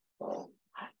to go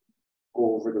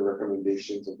over the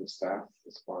recommendations of the staff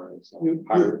as far as you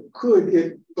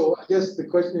could. So I guess the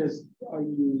question is,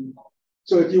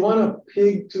 so if you want a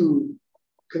pig to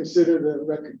consider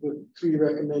the 3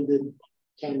 recommended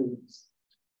candidates,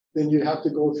 then you have to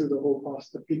go through the whole process,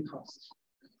 the pig process.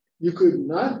 You could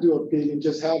not do a pig and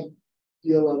just have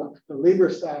the labor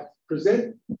staff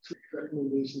present 3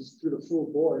 recommendations to the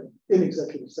full board in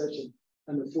executive session,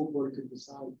 and the full board could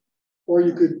decide. Or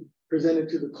you could present it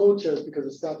to the co-chairs, because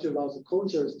the statute allows the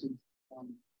co-chairs to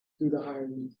do the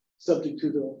hiring subject to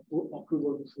the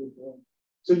approval of the full board.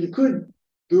 So you could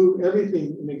do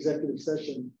everything in executive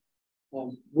session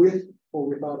with or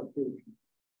without a pig.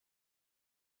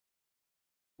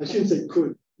 I shouldn't say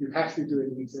could. You have to do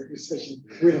it in executive session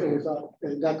with or without,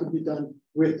 and that could be done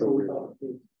with or without a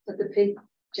pig. But the pig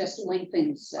just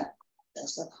lengthens that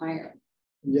of hiring.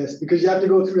 Yes, because you have to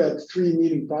go through that 3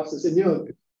 meeting process, and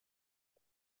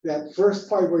that first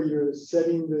part where you're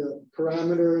setting the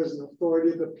parameters and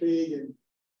authority of the pig, and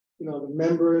the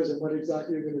members and what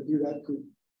exactly you're going to do, that could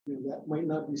that might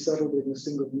not be settled in a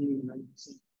single meeting, right?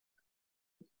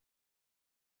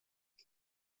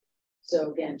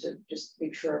 So again, to just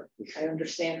make sure I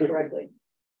understand correctly,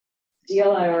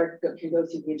 DLIR can go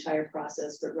through the entire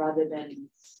process, but rather than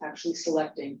actually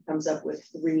selecting, comes up with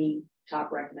 3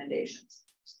 top recommendations.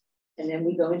 And then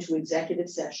we go into executive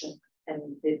session,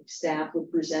 and the staff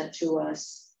would present to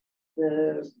us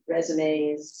the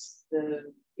resumes,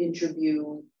 the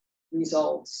interview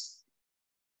results,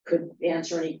 could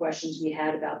answer any questions we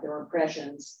had about their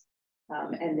impressions,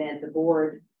 and then the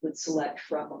board would select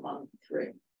from among the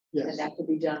 3. Yes. And that could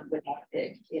be done without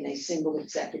PIG in a single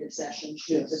executive session,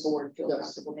 should the Yes. board feel Yes.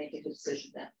 comfortable making a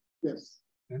decision then. Yes.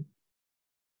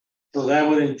 So that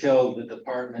would entail the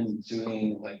department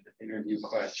doing like the interview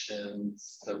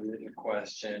questions, the written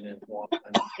question and one.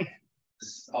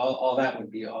 All that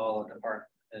would be all a department.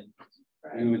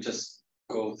 And we would just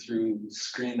go through,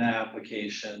 screen the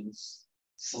applications,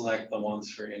 select the ones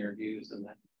for interviews and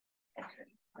then, okay.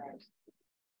 Right.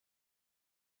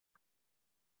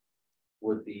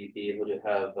 Would we be able to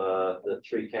have the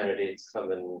 3 candidates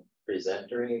come and present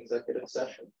during executive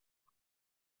session?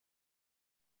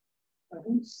 I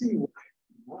don't see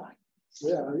why.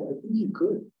 Yeah, I think you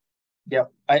could. Yeah,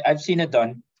 I've seen it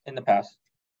done in the past.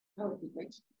 That would be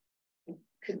great.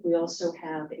 Could we also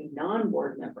have a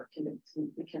non-board member? Can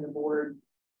the board,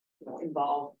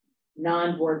 involve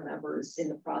non-board members in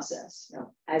the process?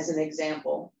 As an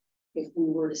example, if we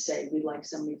were to say we'd like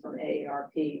somebody from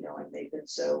AARP, knowing they've been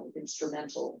so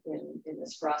instrumental in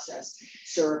this process,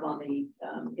 serve on the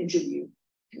interview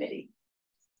committee.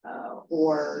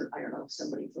 Or I don't know if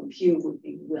somebody from Pew would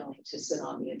be willing to sit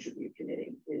on the interview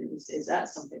committee. Is that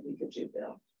something we could do,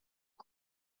 Bill?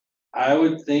 I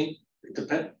would think it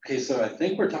depends. Okay, so I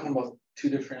think we're talking about 2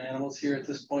 different animals here at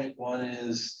this point. One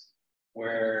is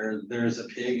where there's a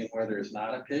pig and where there's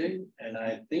not a pig. And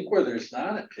I think where there's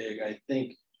not a pig, I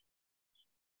think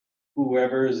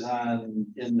whoever's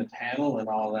in the panel and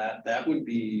all that, that would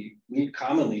be, we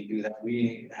commonly do that.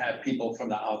 We have people from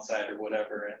the outside or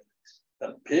whatever. And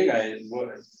the pig,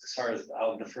 as far as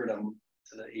I'll defer to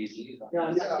the AG. No,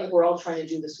 I think we're all trying to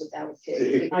do this without a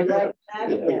pig. Am I right with that?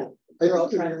 Yeah. I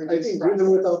think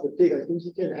even without the pig, I think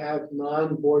you can have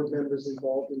non-board members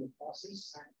involved in the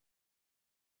process.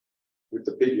 With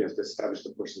the pig, you have to establish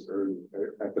the person early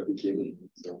at the beginning.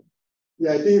 So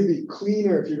Yeah, I think it'd be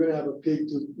cleaner if you're going to have a pig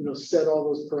to set all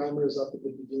those parameters up at the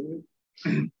beginning.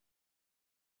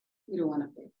 You don't want a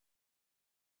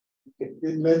pig.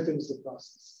 It lengthens the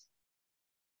process.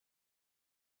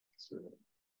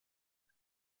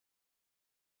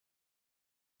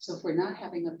 So if we're not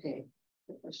having a pig,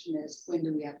 the question is, when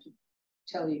do we have to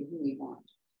tell you who we want?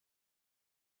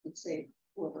 Let's say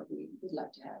whoever we would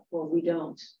like to have. Well, we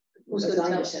don't. Who's As gonna I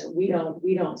tell understand us? it,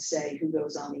 we don't say who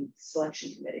goes on the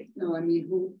selection committee. No, I mean,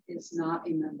 who is not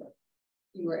a member?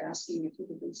 You were asking if we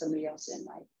could bring somebody else in,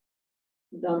 right?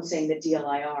 I'm saying that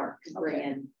DLIR could bring Okay.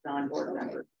 in non-board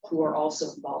members who are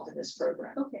also involved in this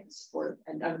program. Okay. Support,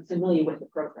 and I'm familiar with the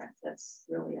program. That's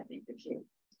really, I think, the key.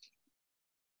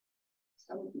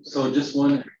 So just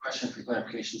one question for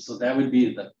clarification. So that would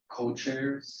be the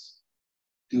co-chairs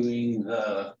doing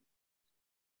the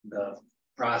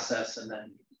process and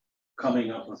then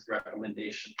coming up with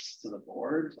recommendations to the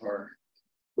board, or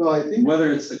Well, I think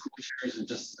whether it's the co-chairs or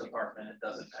just the department, it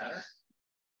doesn't matter.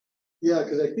 Yeah,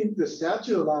 because I think the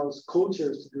statute allows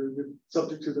co-chairs to do it,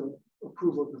 subject to the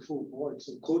approval of the full board.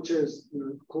 So co-chairs,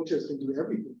 co-chairs can do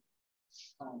everything.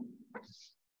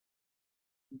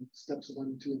 Steps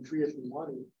 1, 2, and 3 if they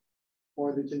want to,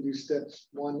 or they can do steps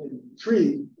 1 and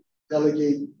 3,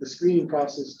 delegate the screening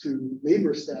process to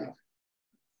labor staff.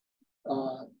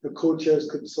 The co-chairs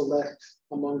could select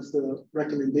amongst the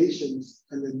recommendations,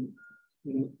 and then,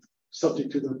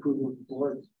 subject to the approval of the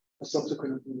board, a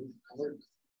subsequent approval of the board.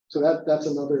 So that's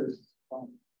another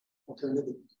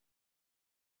alternative.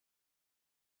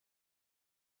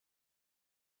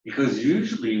 Because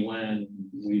usually when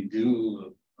we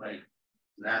do like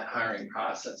that hiring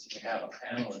process, we have a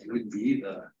panel, it would be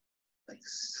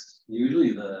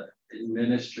usually the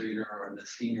administrator or the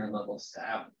senior level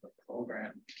staff of the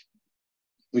program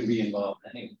would be involved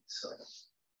anyway. So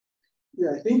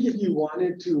yeah, I think if you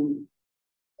wanted to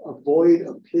avoid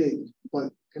a pig,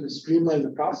 but kind of streamline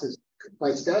the process,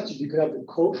 by statute, you could have the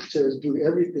co-chairs do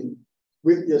everything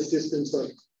with the assistance of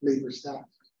labor staff.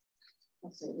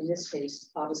 So in this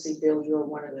case, obviously, Bill, you're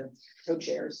one of the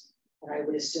co-chairs, and I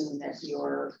would assume that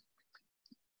you're,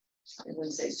 I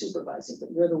wouldn't say supervising,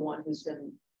 but you're the one who's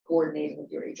been coordinating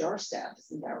with your HR staff,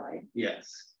 isn't that right?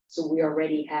 yes. So we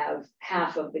already have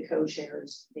half of the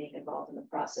co-chairs being involved in the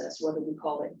process, whether we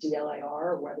call it DLIR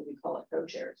or whether we call it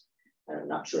co-chairs. I'm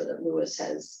not sure that Lewis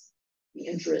has the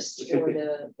interest or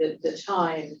the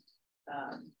time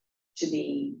to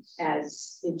be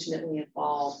as intimately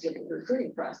involved in the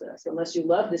recruiting process, unless you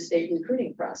love the state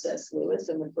recruiting process, Lewis,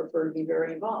 and would prefer to be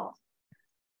very involved.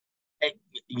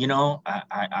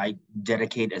 I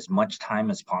dedicate as much time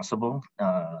as possible.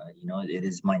 It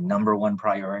is my #1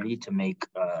 priority to make,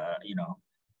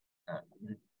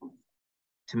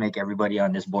 to make everybody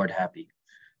on this board happy.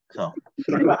 So.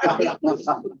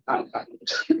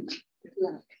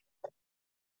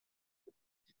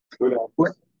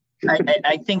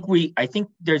 I think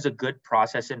there's a good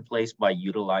process in place by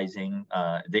utilizing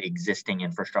the existing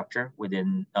infrastructure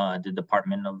within the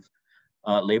Department of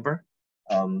Labor.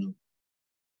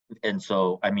 And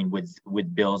so, I mean,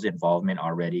 with Bill's involvement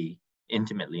already,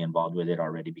 intimately involved with it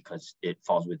already, because it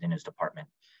falls within his department,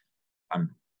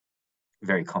 I'm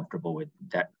very comfortable with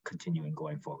that continuing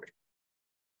going forward.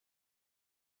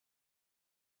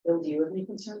 Bill, do you have any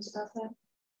concerns about that?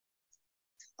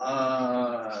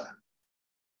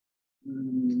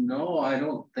 No, I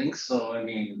don't think so. I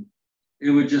mean, we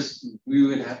would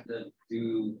have to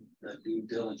do the due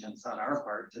diligence on our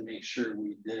part to make sure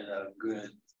we did a good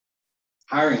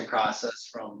hiring process.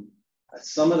 From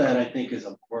some of that, I think, is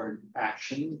a board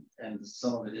action and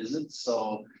some of it isn't.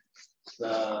 So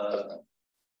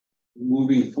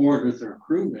moving forward with the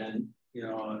recruitment, you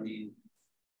know, I mean,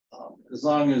 as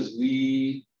long as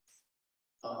we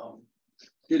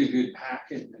did a good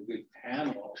packet and a good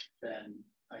panel, then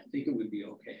I think it would be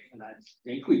okay. And I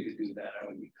think we could do that. I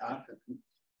would be confident.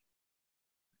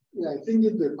 Yeah, I think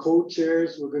if the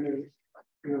co-chairs were going to,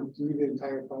 you know, do the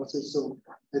entire process. So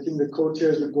I think the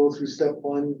co-chairs would go through step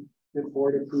one, the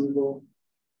board approval.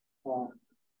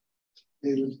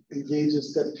 They would engage in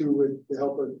step two with the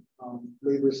help of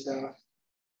labor staff.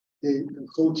 The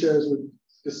co-chairs would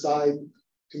decide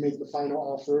to make the final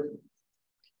offer,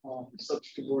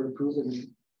 subject to board approval, and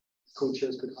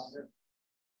co-chairs could hire.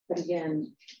 But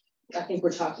again, I think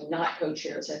we're talking not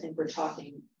co-chairs. I think we're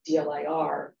talking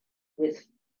DLIR with,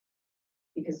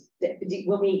 because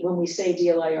when we say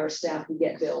DLIR staff, we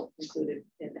get Bill included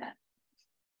in that.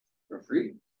 For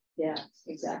free? Yeah,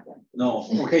 exactly. No,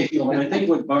 okay. So I think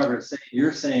what Barbara's saying,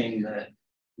 you're saying that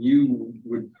you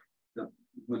would, the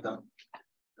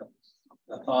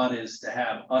thought is to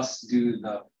have us do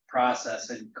the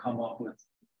process and come up with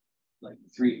like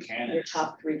 3 candidates. Your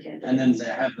top 3 candidates. And then to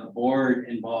have the board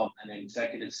involved in an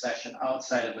executive session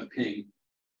outside of a PIG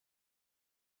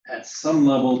at some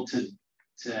level to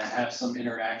have some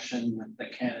interaction with the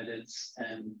candidates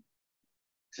and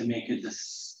to make a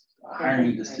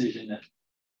hiring decision at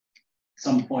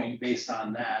some point based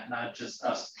on that, not just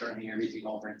us turning everything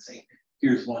over and saying,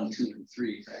 here's 1, 2, and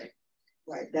 3, right?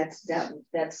 Right, that's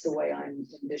the way I'm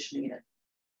envisioning it.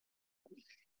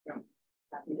 I'm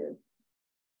happy to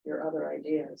hear other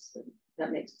ideas.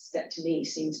 That to me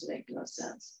seems to make the most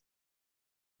sense.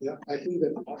 Yeah, I think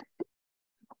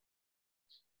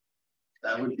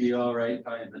that would be all right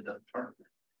by the department.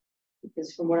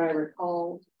 Because from what I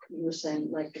recall, you were saying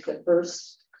like the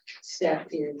first step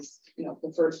is, you know,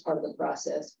 the first part of the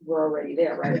process, we're already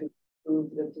there, right? We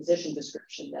approve the position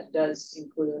description that does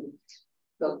include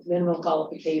the minimum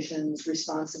qualifications,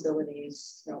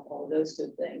 responsibilities, you know, all those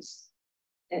good things.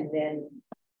 And then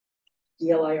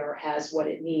DLIR has what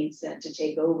it needs then to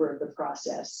take over the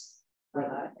process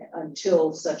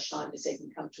until such time as they can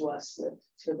come to us with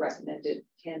the recommended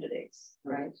candidates,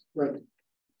 right? Right.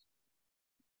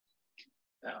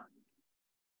 Yeah.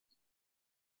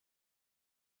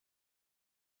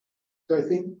 So I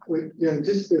think what the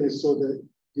anticipate is so that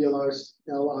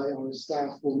DLIR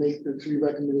staff will make the 3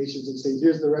 recommendations and say,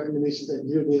 here's the recommendations and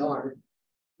here they are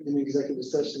in the executive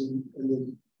session, and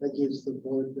then that gives the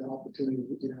board the opportunity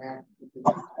to interact with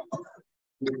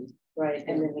them. Right,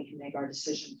 and then we can make our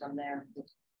decision from there.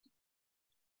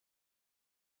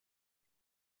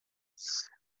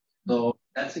 So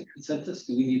that's a consensus.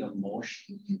 Do we need a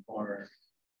motion or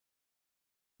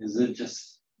is it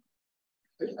just?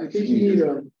 I think you need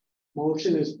a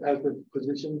motion as the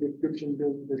position description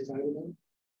been decided on.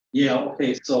 Yeah,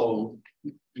 okay, so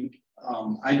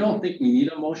I don't think we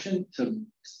need a motion to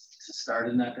start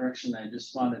in that direction. I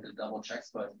just wanted to double check,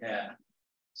 but yeah.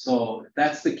 So if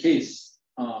that's the case,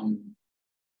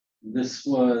 this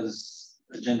was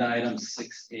agenda item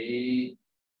 6A,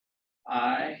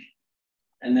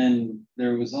 and then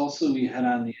there was also, we had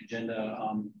on the agenda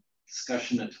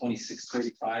discussion of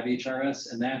 2635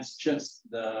 HRS, and that's just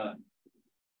the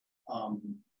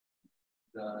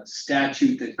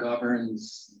statute that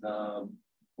governs the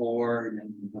board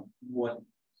and what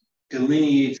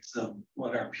delineates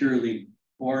what are purely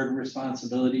board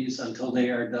responsibilities until they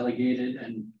are delegated,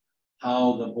 and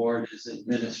how the board is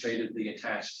administratively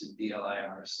attached to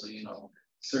DLIR. So, you know,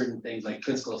 certain things like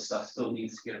fiscal stuff still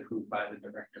needs to get approved by the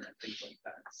director and things like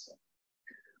that. So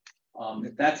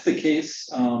if that's the case,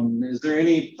 is there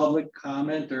any public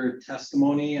comment or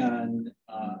testimony on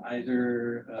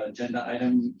either agenda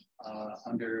item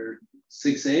under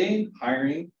 6A,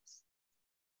 hiring?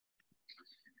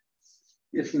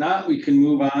 If not, we can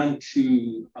move on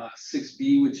to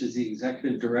 6B, which is the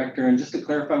executive director. And just to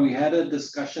clarify, we had a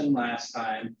discussion last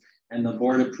time, and the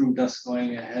board approved us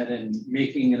going ahead and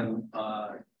making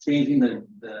changing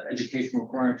the education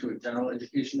requirement to a general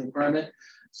education requirement.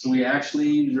 So we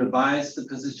actually revised the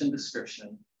position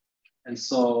description. And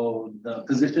so the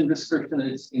position description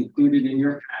that's included in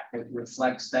your packet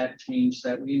reflects that change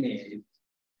that we made.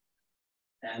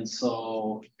 And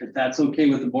so if that's okay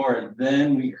with the board,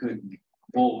 then we could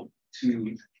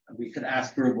we could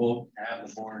ask for a vote to have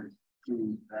the board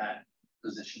approve that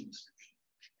position description.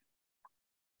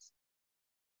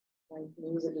 I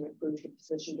move that we approve the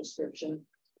position description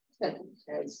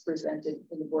as presented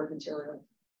in the board material.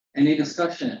 Any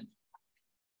discussion?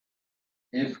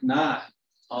 If not,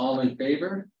 all in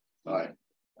favor? Aye.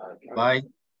 Bye.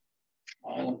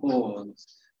 All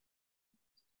opposed?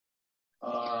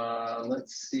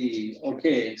 Let's see.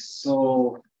 Okay,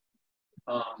 so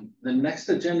the next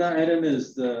agenda item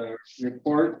is the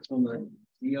report from the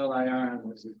DLIR on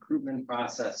the recruitment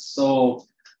process. So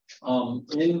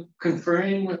in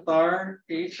conferring with our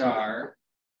HR,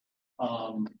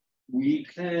 we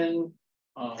can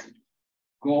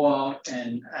go out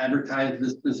and advertise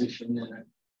this position in a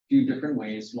few different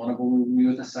ways. One of them would be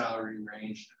with a salary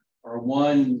range, or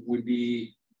one would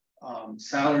be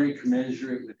salary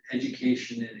commensurate with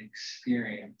education and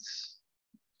experience.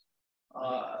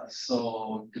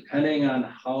 So depending on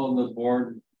how the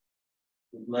board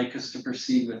would like us to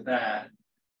proceed with that,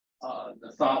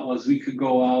 the thought was we could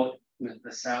go out with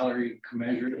the salary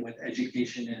commensurate with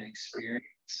education and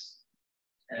experience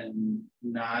and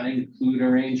not include a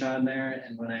range on there.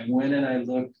 And when I went and I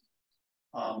looked,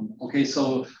 okay,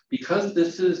 so because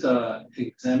this is a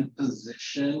exempt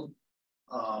position,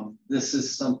 this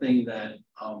is something that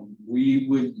we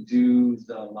would do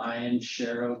the lion's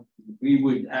share of. We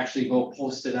would actually go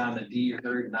post it on the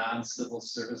DHERD non-civil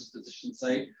service position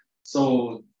site.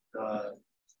 So the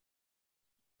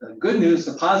good news,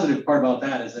 the positive part about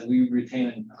that is that we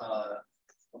retain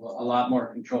a lot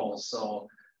more control. So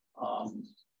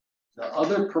the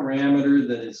other parameter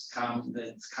that is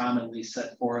that's commonly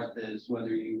set forth is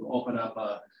whether you open up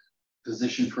a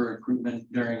position for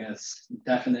recruitment during a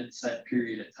definite set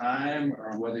period of time,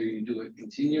 or whether you do it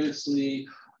continuously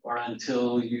or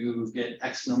until you get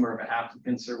X number of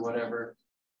applicants or whatever.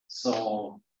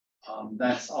 So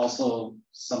that's also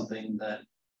something that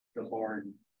the board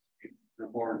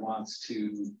wants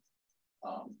to,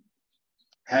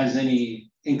 has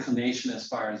any inclination as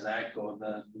far as that goes.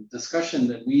 The discussion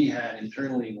that we had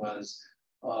internally was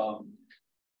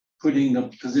putting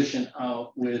the position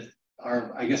out with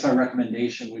I guess our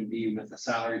recommendation would be with the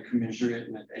salary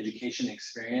commensurate with education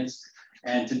experience,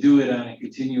 and to do it on a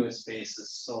continuous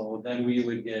basis. So then we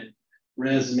would get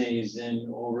resumes in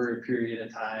over a period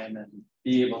of time and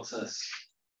be able to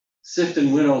sift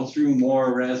and whittle through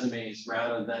more resumes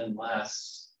rather than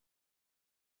less.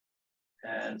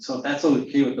 And so if that's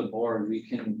okay with the board, we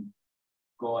can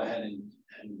go ahead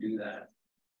and do that.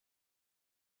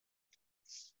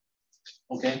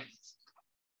 Okay.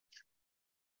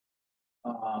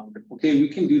 Okay, we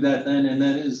can do that then. And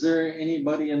then is there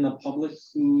anybody in the public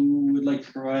who would like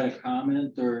to provide a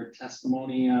comment or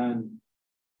testimony on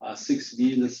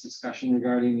 6B, this discussion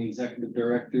regarding the executive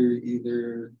director,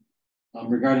 either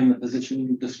regarding the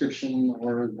position description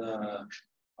or the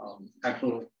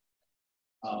actual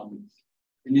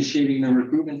initiating the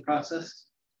recruitment process?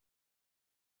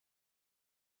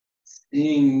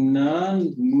 Seeing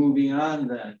none, moving on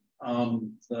then.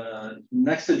 The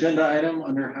next agenda item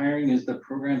under hiring is the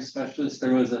program specialist.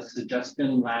 There was a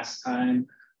suggestion last time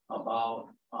about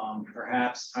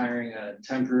perhaps hiring a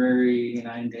temporary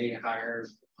 9-day hire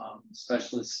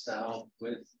specialist to help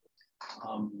with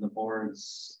the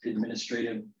board's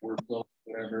administrative workload,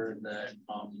 whatever that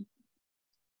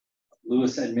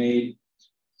Lewis had made.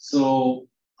 So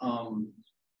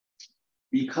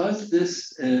because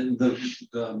this,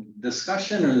 the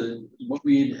discussion or what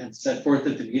we had set forth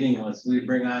at the beginning was we'd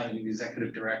bring on the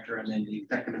executive director, and then the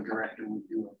executive director would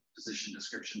do a position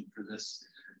description for this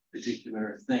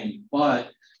particular thing.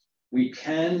 But we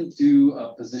can do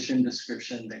a position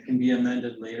description that can be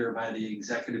amended later by the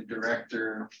executive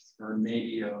director for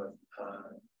maybe a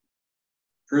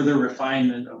further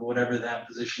refinement of whatever that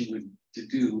position would to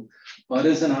do, but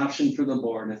as an option for the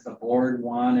board. If the board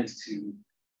wanted to,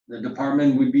 the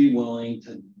department would be willing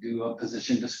to do a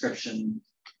position description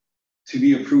to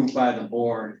be approved by the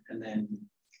board, and then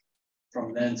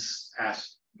from thence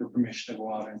ask for permission to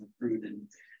go out and approve an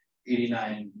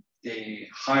 89-day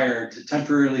hire to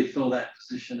temporarily fill that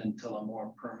position until a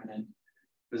more permanent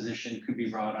position could be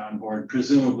brought on board,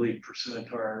 presumably pursuant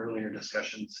to our earlier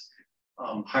discussions,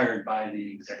 hired by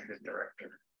the executive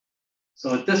director.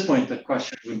 So at this point, the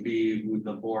question would be, would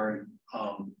the board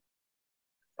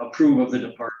approve of the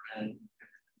department,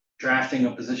 drafting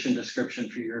a position description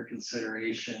for your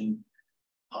consideration,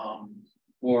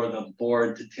 for the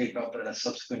board to take up at a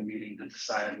subsequent meeting to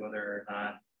decide whether or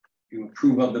not you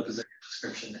approve of the position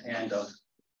description and of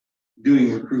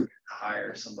doing recruitment to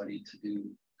hire somebody to do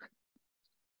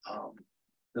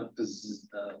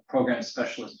the program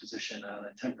specialist position on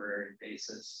a temporary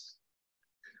basis.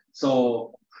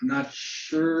 So I'm not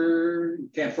sure,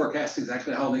 can't forecast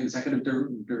exactly how the executive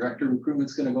director recruitment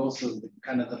is going to go. So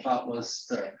kind of the thought was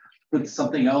to put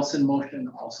something else in motion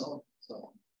also.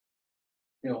 So,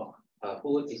 you know,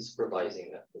 who would be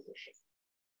supervising that position?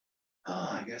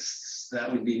 I guess that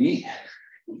would be me.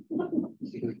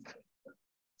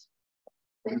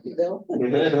 Thank you, Bill.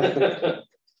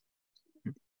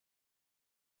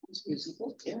 It's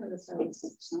reasonable. Yeah, that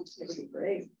sounds pretty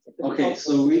great. Okay,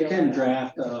 so we can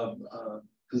draft a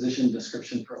position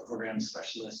description for a program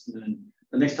specialist, and then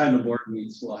the next time the board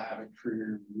meets, we'll have it for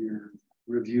your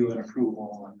review and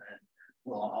approval, and then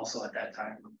we'll also at that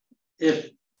time, if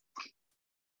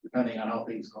depending on how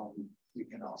things go, we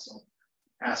can also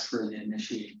ask for the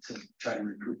initiate to try to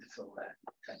recruit to fill that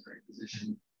temporary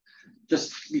position.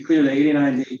 Just to be clear, the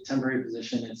 89-day temporary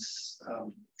position is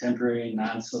temporary,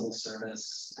 non-civil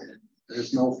service.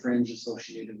 There's no fringe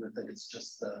associated with it. It's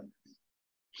just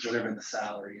whatever the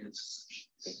salary is.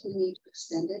 If we need to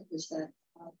extend it, is that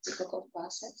a typical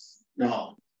process?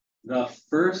 No, the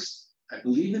first, I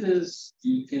believe it is,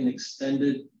 you can extend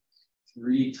it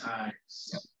 3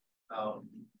 times.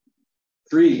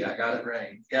 Three, I got it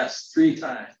right. Yes, 3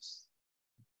 times.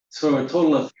 So a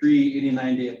total of 3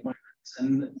 89-day appointments.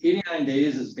 And 89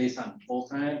 days is based on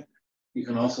full-time. You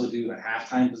can also do a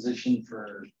half-time position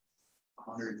for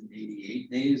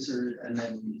 188 days, and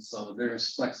then so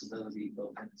there's flexibility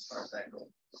built in as far as that goes.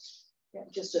 Yeah,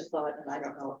 just a thought, and I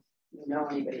don't know if you know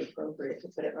anybody appropriate,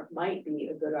 but it might be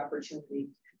a good opportunity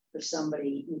for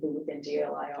somebody either within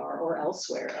DLIR or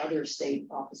elsewhere, other state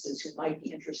offices who might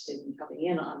be interested in coming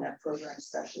in on that program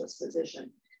specialist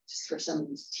position, just for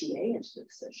somebody's TA into the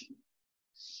position.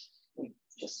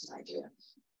 Just an idea,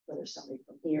 whether somebody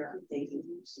from here, I'm thinking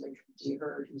somebody from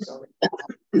G-Herd who's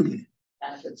already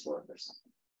benefits work or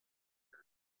something.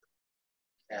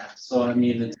 Yeah, so I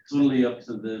mean, it's totally up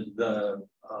to the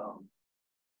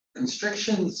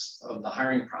constrictions of the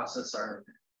hiring process are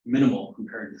minimal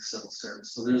compared to civil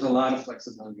service. So there's a lot of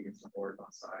flexibility if the board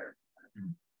wants to hire.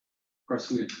 Of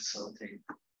course, we would facilitate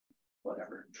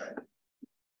whatever and try to.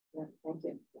 Yeah, thank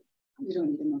you. You don't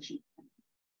need a motion.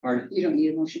 Pardon? You don't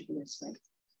need a motion for this, right?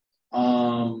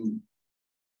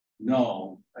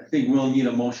 No, I think we'll need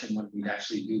a motion when we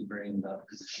actually do bring the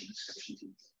position description to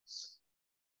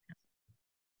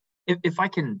you. If I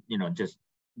can, just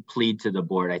plead to the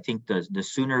board, I think the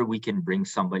sooner we can bring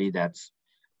somebody that's,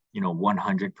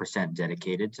 100%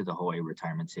 dedicated to the Hawaii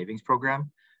Retirement Savings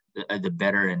Program, the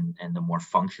better and the more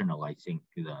functional I think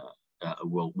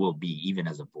will be, even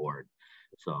as a board.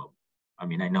 So, I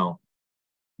mean, I know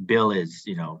Bill is,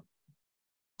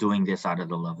 doing this out of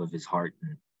the love of his heart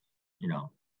and,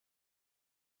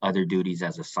 other duties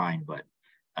as assigned, but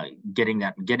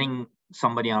getting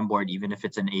somebody on board, even if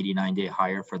it's an 89-day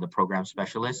hire for the program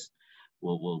specialist,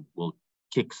 will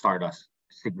kickstart us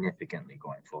significantly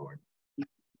going forward.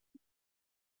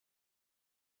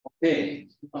 Okay,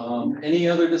 any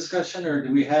other discussion, or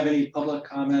do we have any public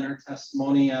comment or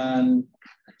testimony on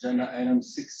agenda item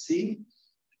 6C?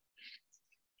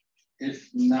 If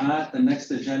not, the next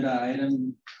agenda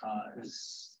item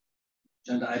is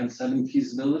agenda item 7,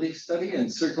 feasibility study.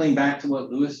 And circling back to what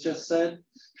Louis just said,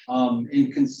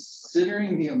 in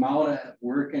considering the amount of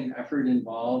work and effort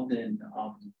involved in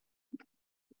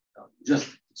just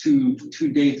to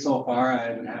date so far,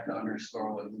 I would have to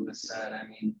underscore what Louis said. I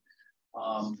mean,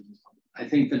 I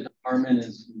think the department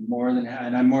is more than,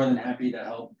 and I'm more than happy to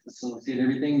help facilitate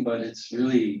everything, but it's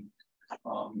really,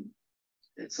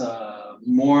 it's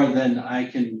more than I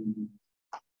could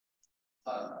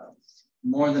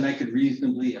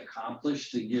reasonably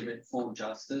accomplish to give it full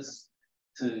justice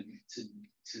to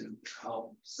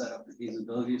help set up the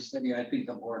feasibility study. I think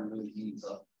the board really needs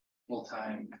a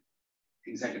full-time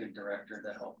executive director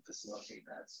to help facilitate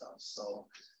that stuff. So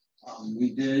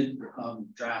we did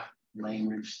draft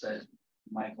language that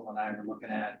Michael and I were looking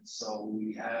at. So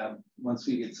we have, once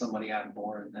we get somebody on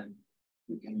board, then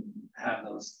we can have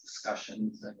those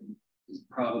discussions. And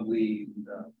probably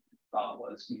the thought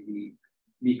was maybe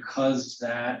because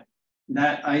that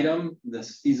item,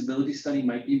 this feasibility study,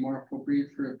 might be more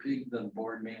appropriate for a PIG, the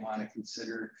board may want to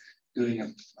consider doing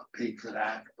a PIG for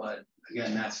that. But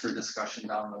again, that's for discussion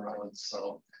down the road.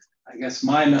 So I guess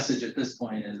my message at this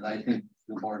point is I think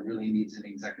the board really needs an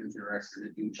executive director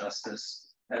to do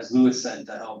justice as Louis said,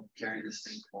 to help carry this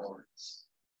thing forward.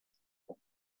 I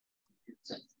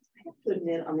have to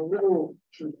admit, I'm a little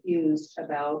confused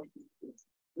about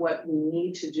what we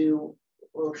need to do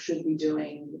or should be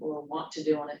doing or want to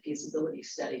do on a feasibility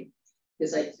study.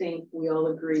 Because I think we all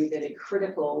agree that a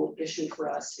critical issue for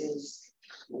us is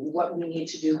what we need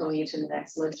to do going into the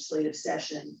next legislative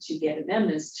session to get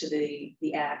amendments to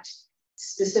the act.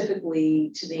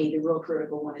 Specifically, to me, the real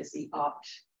critical one is the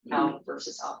opt-out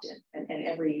versus opt-in. And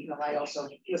I also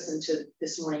listened to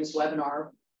this morning's webinar,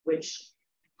 which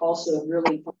also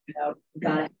really pointed out,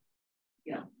 gotta,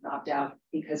 opt out,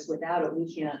 because without it,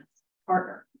 we can't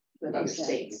partner with other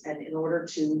states. And in order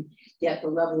to get the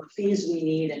level of fees we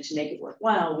need and to make it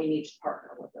worthwhile, we need to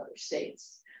partner with other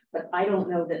states. But I don't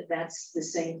know that that's the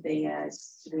same thing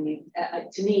as we need.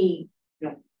 To me,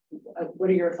 what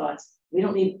are your thoughts? We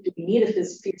don't need. Do we need a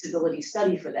feasibility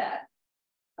study for that?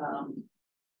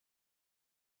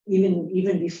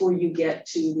 Even before you get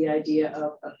to the idea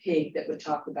of a PIG that would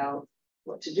talk about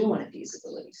what to do on a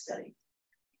feasibility study.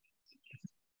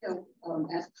 So,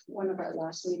 at one of our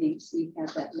last meetings, we had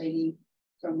that lady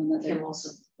from another. Kim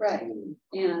Wilson. Right, and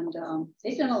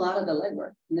they've done a lot of the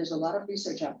legwork, and there's a lot of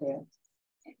research out there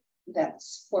that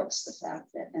supports the fact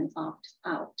that an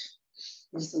opt-out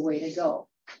is the way to go.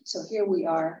 So here we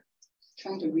are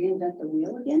trying to reinvent the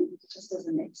wheel again. It just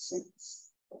doesn't make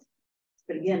sense.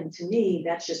 But again, to me,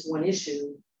 that's just one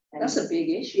issue. And that's a big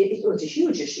issue. It's a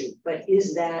huge issue, but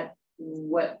is that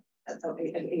what,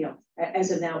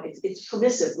 as of now, it's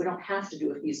permissive. We don't have to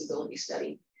do a feasibility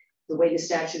study. The way the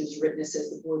statute is written, it says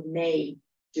the board may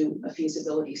do a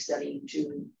feasibility study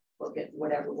to look at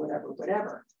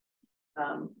whatever.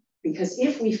 Because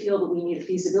if we feel that we need a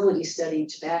feasibility study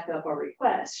to back up our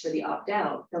request for the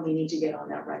opt-out, then we need to get on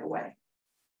that right away.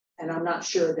 And I'm not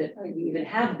sure that we even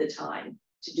have the time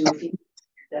to do a feasibility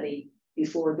study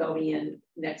before going in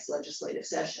next legislative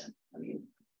session. I mean,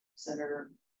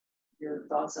 Senator, your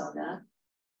thoughts on that?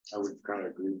 I would kind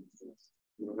of agree.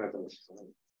 You don't have to.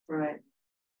 Right.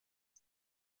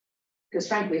 Because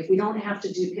frankly, if we don't have to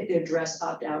address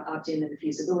opt-out, opt-in in the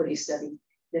feasibility study,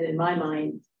 then in my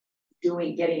mind,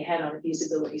 getting ahead on a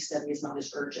feasibility study is not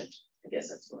as urgent. I guess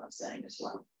that's what I'm saying as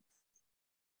well.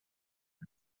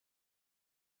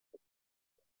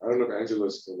 I don't know if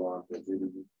Angela's still on, but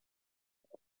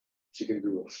she can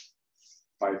do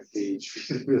a 5-page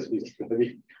feasibility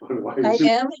study on why I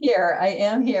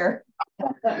am here.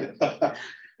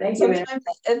 Thank you.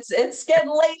 It's getting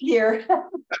late here.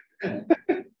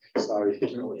 Sorry.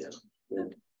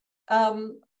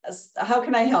 How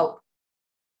can I help?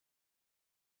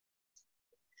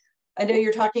 I know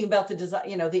you're talking about the desire,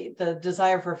 the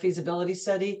desire for a feasibility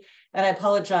study, and I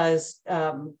apologize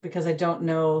because I don't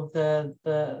know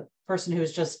the person who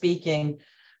was just speaking,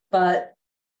 but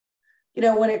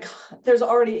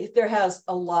there has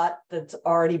a lot that's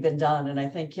already been done, and I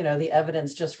think the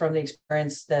evidence just from the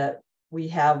experience that we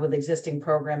have with existing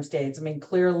program states. I mean,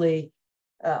 clearly,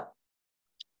 to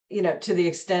the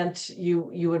extent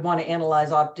you would want to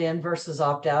analyze opt-in versus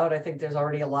opt-out, I think there's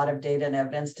already a lot of data and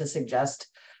evidence to suggest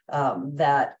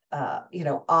that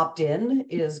opt-in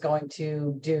is going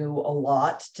to do a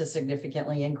lot to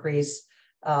significantly increase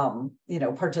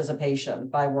participation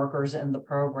by workers in the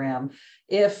program.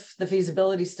 If the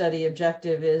feasibility study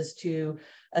objective is to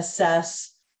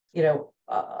assess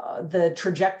the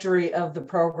trajectory of the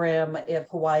program if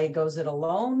Hawaii goes it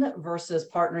alone versus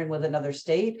partnering with another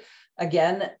state,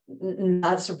 again,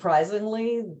 not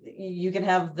surprisingly, you can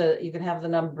have the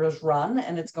numbers run,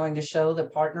 and it's going to show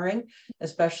that partnering,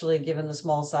 especially given the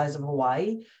small size of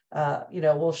Hawaii,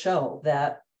 will show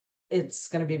that it's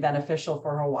going to be beneficial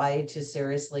for Hawaii to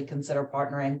seriously consider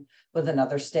partnering with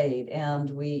another state. And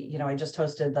I just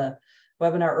hosted the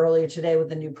webinar earlier today with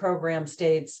the new program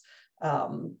states,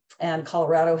 and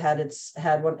Colorado had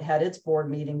its board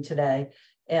meeting today,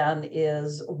 and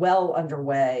is well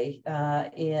underway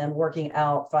in working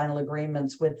out final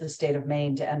agreements with the state of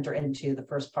Maine to enter into the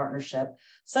first partnership,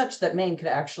 such that Maine could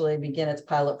actually begin its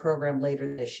pilot program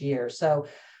later this year. So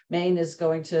Maine is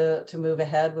going to move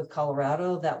ahead with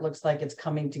Colorado. That looks like it's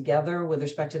coming together with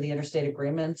respect to the interstate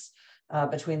agreements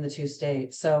between the two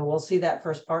states. So we'll see that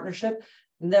first partnership.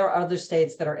 And there are other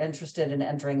states that are interested in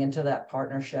entering into that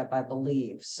partnership, I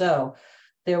believe. So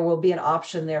there will be an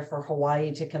option there for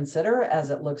Hawaii to consider as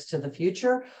it looks to the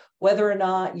future, whether or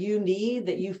not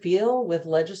you feel with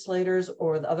legislators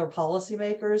or with other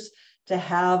policymakers to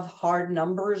have hard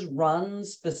numbers run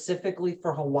specifically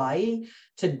for Hawaii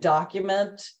to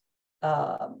document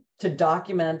that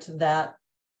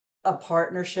a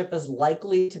partnership is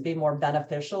likely to be more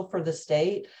beneficial for the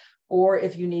state, or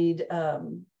if you need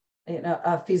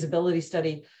a feasibility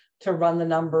study to run the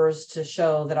numbers to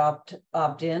show that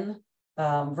opt-in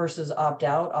versus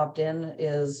opt-out. Opt-in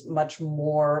is much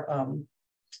more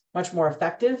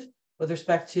effective with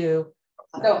respect to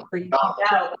Yeah,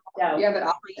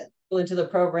 but into the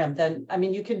program. Then I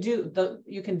mean, you can do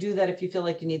that if you feel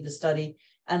like you need the study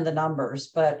and the numbers.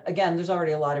 But again, there's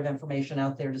already a lot of information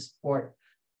out there to support,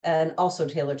 and also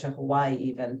tailored to Hawaii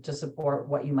even to support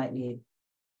what you might need.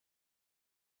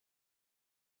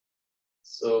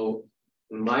 So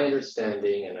my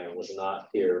understanding, and I was not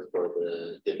here for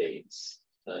the debates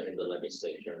in the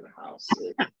legislature in the House,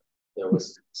 there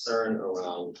was concern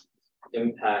around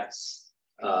impacts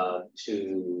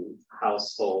to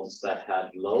households that had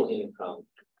low income,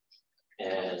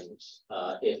 and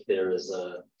if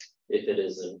it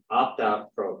is an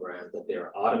opt-out program that they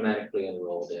are automatically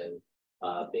enrolled in,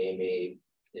 they may,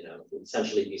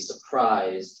 essentially be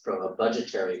surprised from a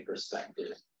budgetary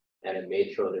perspective, and it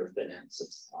may throw their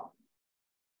finances off.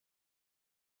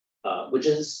 Which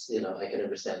is, I can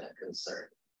understand that concern.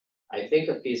 I think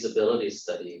a feasibility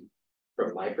study,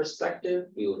 from my perspective,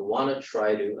 we would want to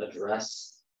try to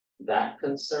address that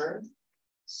concern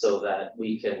so that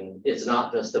we can, it's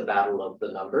not just a battle of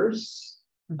the numbers,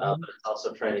 but it's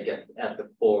also trying to get at the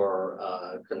core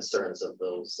concerns of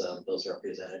those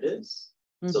representatives,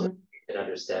 so that we can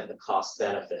understand the cost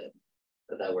benefit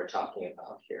that we're talking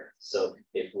about here. So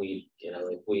if we,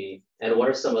 and what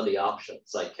are some of the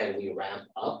options? Like, can we ramp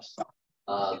up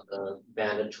the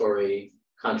mandatory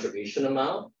contribution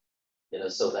amount,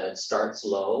 so that it starts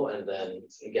low and then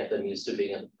get them used to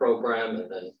being in the program and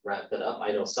then ramp it up?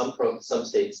 I know some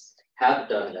states have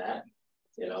done that.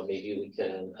 Maybe we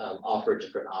can offer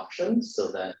different options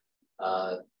so that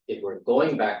if we're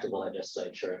going back to the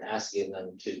legislature and asking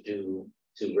them to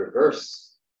reverse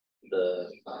the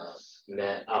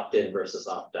opt-in versus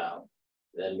opt-out,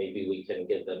 then maybe we can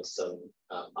give them some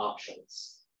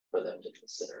options for them to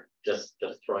consider. Just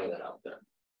throwing that out there.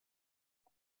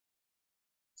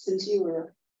 Since you were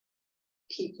a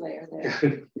key player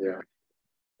there, Yeah.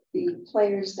 the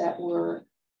players that were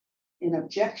in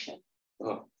objection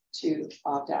to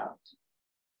opt-out,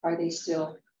 are they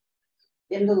still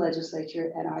in the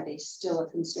legislature, and are they still a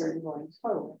concern going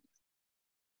forward?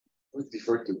 I would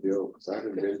defer to Bill because I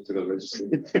haven't been to the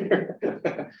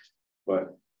legislature.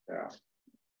 But yeah,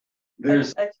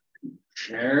 there's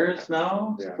chairs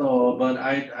now, Yeah. so but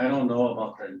I don't know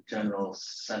about the general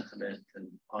sentiment and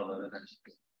all of that.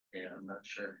 Yeah, I'm not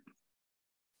sure.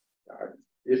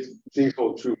 If things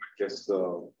hold true, I guess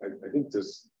I think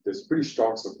there's pretty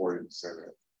strong support in the Senate.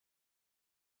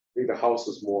 I think the House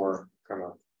was more kind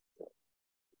of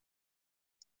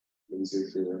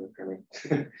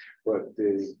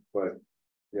but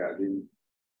yeah,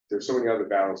 there's so many other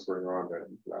battles going on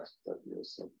that year.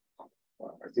 So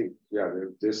I think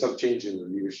there's some change in the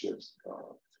leadership.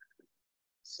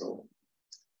 So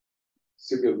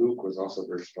Sylvia Luke was also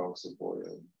very strong support,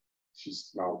 and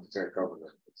she's now lieutenant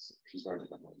governor. She's not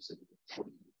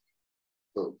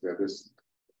so yeah,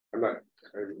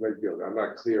 I'm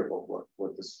not clear about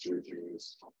what the situation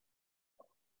is.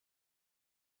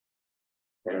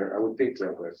 But I would think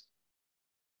that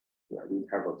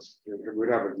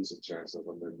we'd have a decent chance of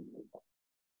them.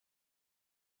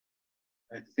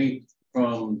 I think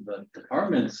from the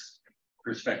department's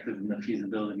perspective in the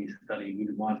feasibility study,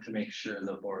 we'd want to make sure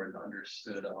the board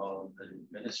understood all of the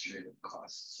administrative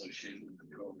costs associated with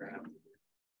the program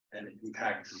and it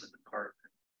impacts the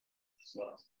department as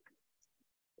well.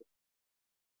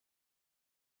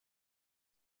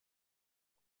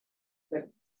 But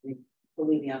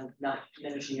believe me, I'm not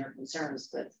diminishing your concerns,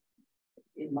 but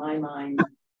in my mind,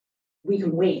 we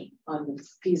can wait on the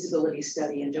feasibility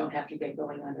study and don't have to get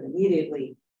going on it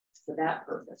immediately for that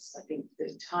purpose. I think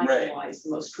the time-wise, the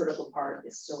most critical part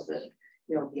is still the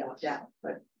opt-out.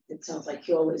 But it sounds like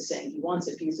Kyola is saying he wants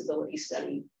a feasibility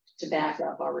study to back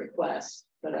up our request.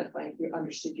 But if I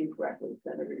understood you correctly,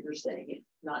 Senator, you're saying it's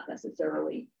not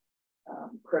necessarily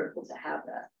critical to have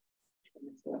that.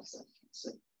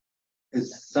 So,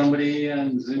 is somebody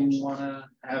on Zoom want to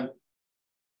have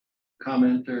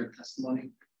comment or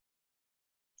testimony?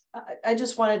 I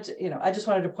just wanted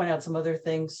to, point out some other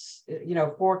things,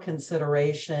 for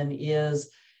consideration is,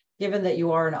 given that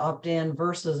you are an opt-in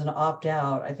versus an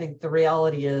opt-out, I think the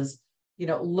reality is,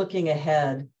 looking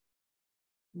ahead,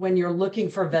 when you're looking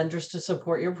for vendors to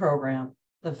support your program,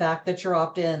 the fact that you're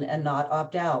opt-in and not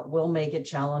opt-out will make it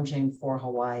challenging for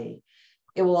Hawaii.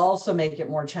 It will also make it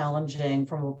more challenging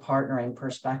from a partnering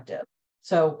perspective.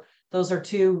 So those are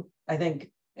two, I think,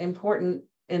 important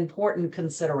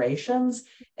considerations.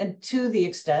 And to the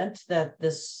extent that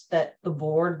the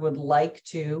board would like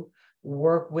to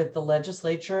work with the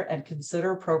legislature and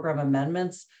consider program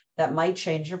amendments that might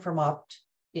change it from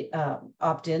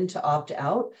opt-in to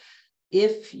opt-out.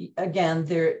 If, again,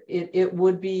 it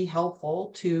would be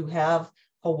helpful to have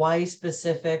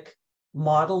Hawaii-specific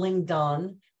modeling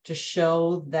done to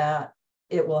show that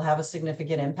it will have a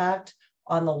significant impact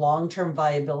on the long-term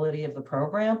viability of the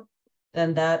program,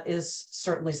 then that is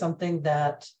certainly something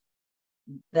that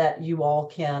you all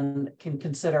can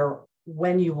consider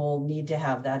when you will need to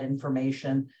have that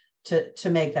information to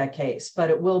make that case. But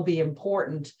it will be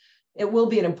important. It will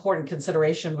be an important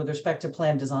consideration with respect to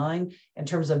plan design in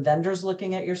terms of vendors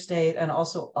looking at your state and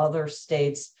also other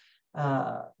states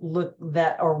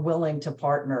that are willing to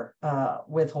partner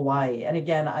with Hawaii. And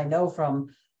again, I know from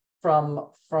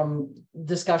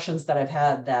discussions that I've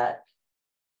had that,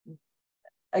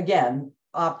 again,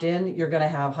 opt-in, you're going to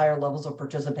have higher levels of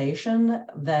participation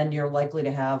than you're likely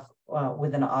to have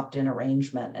with an opt-in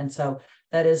arrangement. And so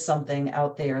that is something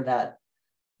out there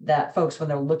that folks, when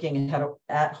they're looking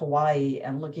at Hawaii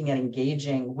and looking at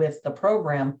engaging with the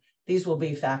program, these will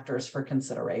be factors for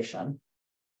consideration.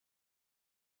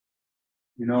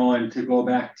 You know, and to go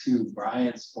back to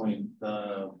Brian's point,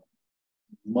 the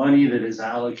money that is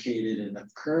allocated in the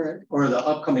current or the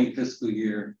upcoming fiscal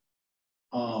year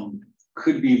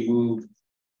could be moved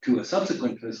to a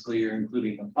subsequent fiscal year,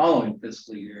 including the following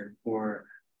fiscal year, for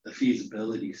the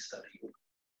feasibility study.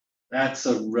 That's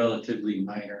a relatively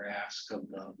minor ask of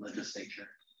the legislature.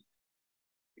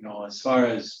 You know, as far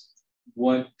as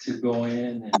what to go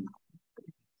in and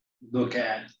look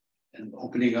at and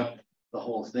opening up the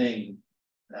whole thing,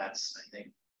 that's, I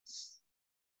think,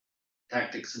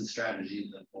 tactics and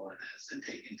strategies the board has to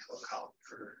take into account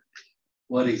for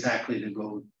what exactly to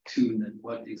go to and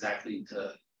what exactly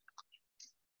to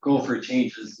go for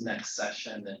changes next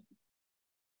session and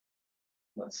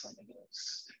what some of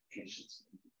those implications.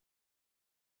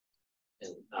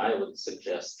 And I would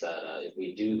suggest that if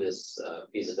we do this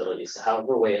feasibility, so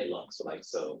however way it looks, like,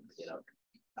 so, you know,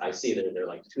 I see that there are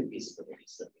like two feasibility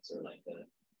studies, or like a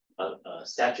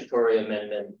statutory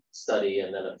amendment study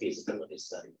and then a feasibility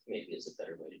study, maybe is a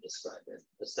better way to describe it.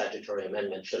 The statutory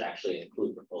amendment should actually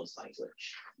include proposed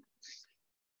language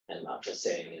and not just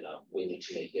saying, you know, we need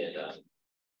to make it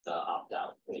opt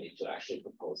out. We need to actually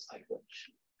propose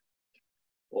language,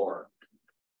 or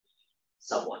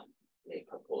someone may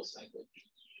propose language.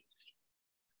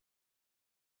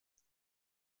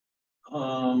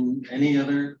 Any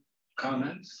other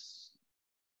comments?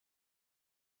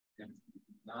 If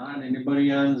not,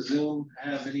 anybody on Zoom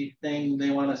have anything they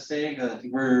want to say? I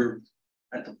think we're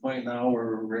at the point now where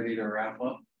we're ready to wrap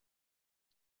up.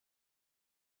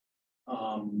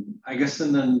 I guess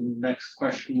then the next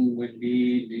question would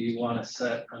be, do you want to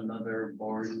set another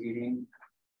board meeting?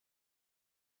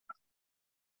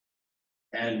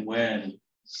 And when?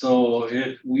 So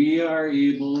if we are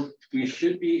able, we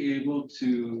should be able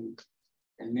to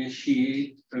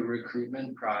initiate the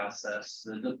recruitment process,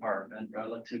 the department,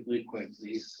 relatively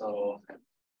quickly. So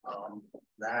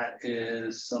that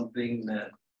is something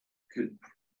that could,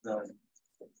 the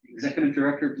executive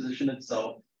director position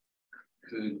itself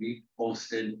could be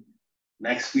posted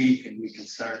next week, and we can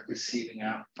start receiving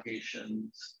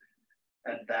applications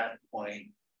at that point.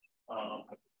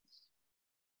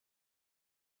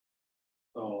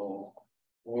 So,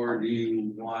 or do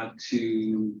you want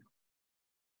to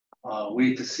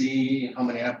wait to see how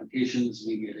many applications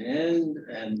we get in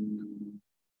and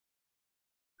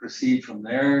proceed from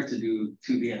there to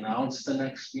be announced the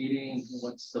next meeting?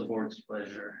 What's the board's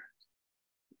pleasure?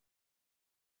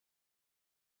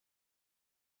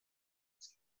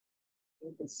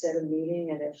 We can set a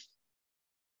meeting, and if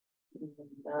you're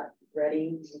not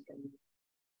ready, you can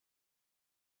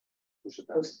push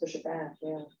it back.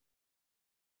 Yeah.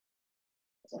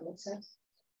 Does that make sense?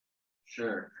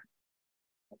 Sure.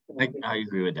 I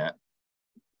agree with that.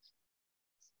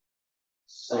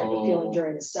 So I have a feeling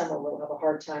during the summer we'll have a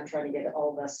hard time trying to get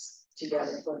all of us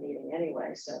together for a meeting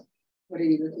anyway. So what are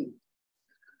you looking?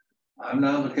 I'm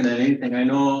not looking at anything. I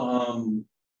know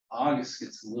August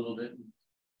gets a little bit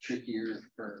trickier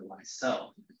for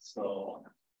myself. So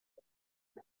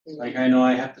like I know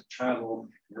I have to travel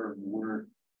for work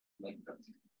like the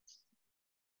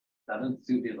 7th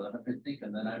through the 11th, I think,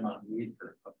 and then I'm on leave for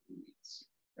a couple of weeks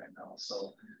right now.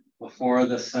 So before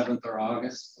the 7th or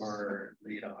August or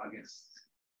late August.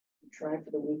 Try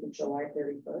for the week of July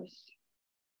 31st.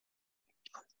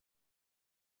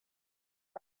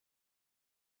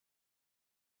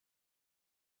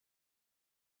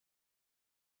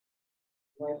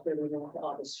 July 31st to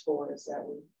August 4th, is that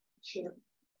week? Sure.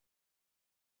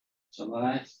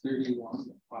 July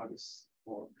 31, August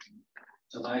 4th.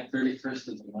 July 31st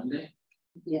is a Monday.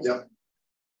 Yes. Yep.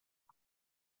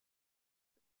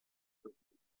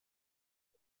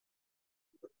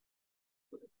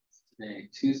 Today,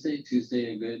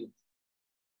 Tuesday, a good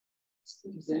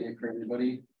day for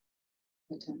everybody.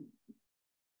 What time?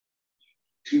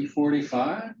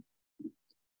 2:45.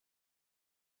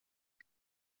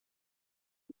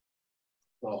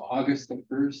 So August the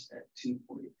 1st at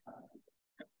 2:45.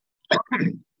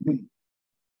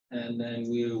 And then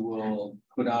we will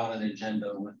put out an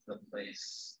agenda with the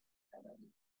place. And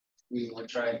we will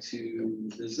try to,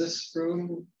 does this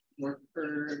room work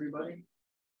for everybody?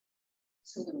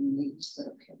 It's a little maze, but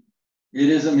okay. It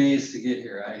is a maze to get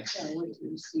here, right? Yeah, wait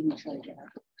till you see me try to get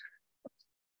out.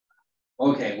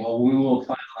 Okay, well, we will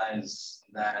finalize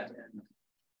that and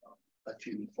let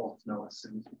you folks know as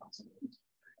soon as possible.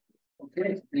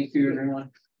 Okay, thank you,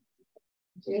 everyone.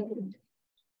 Yeah.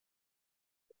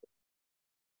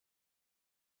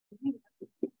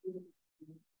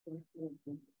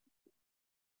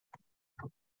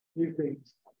 You think,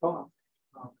 oh,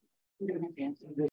 You're gonna have to answer.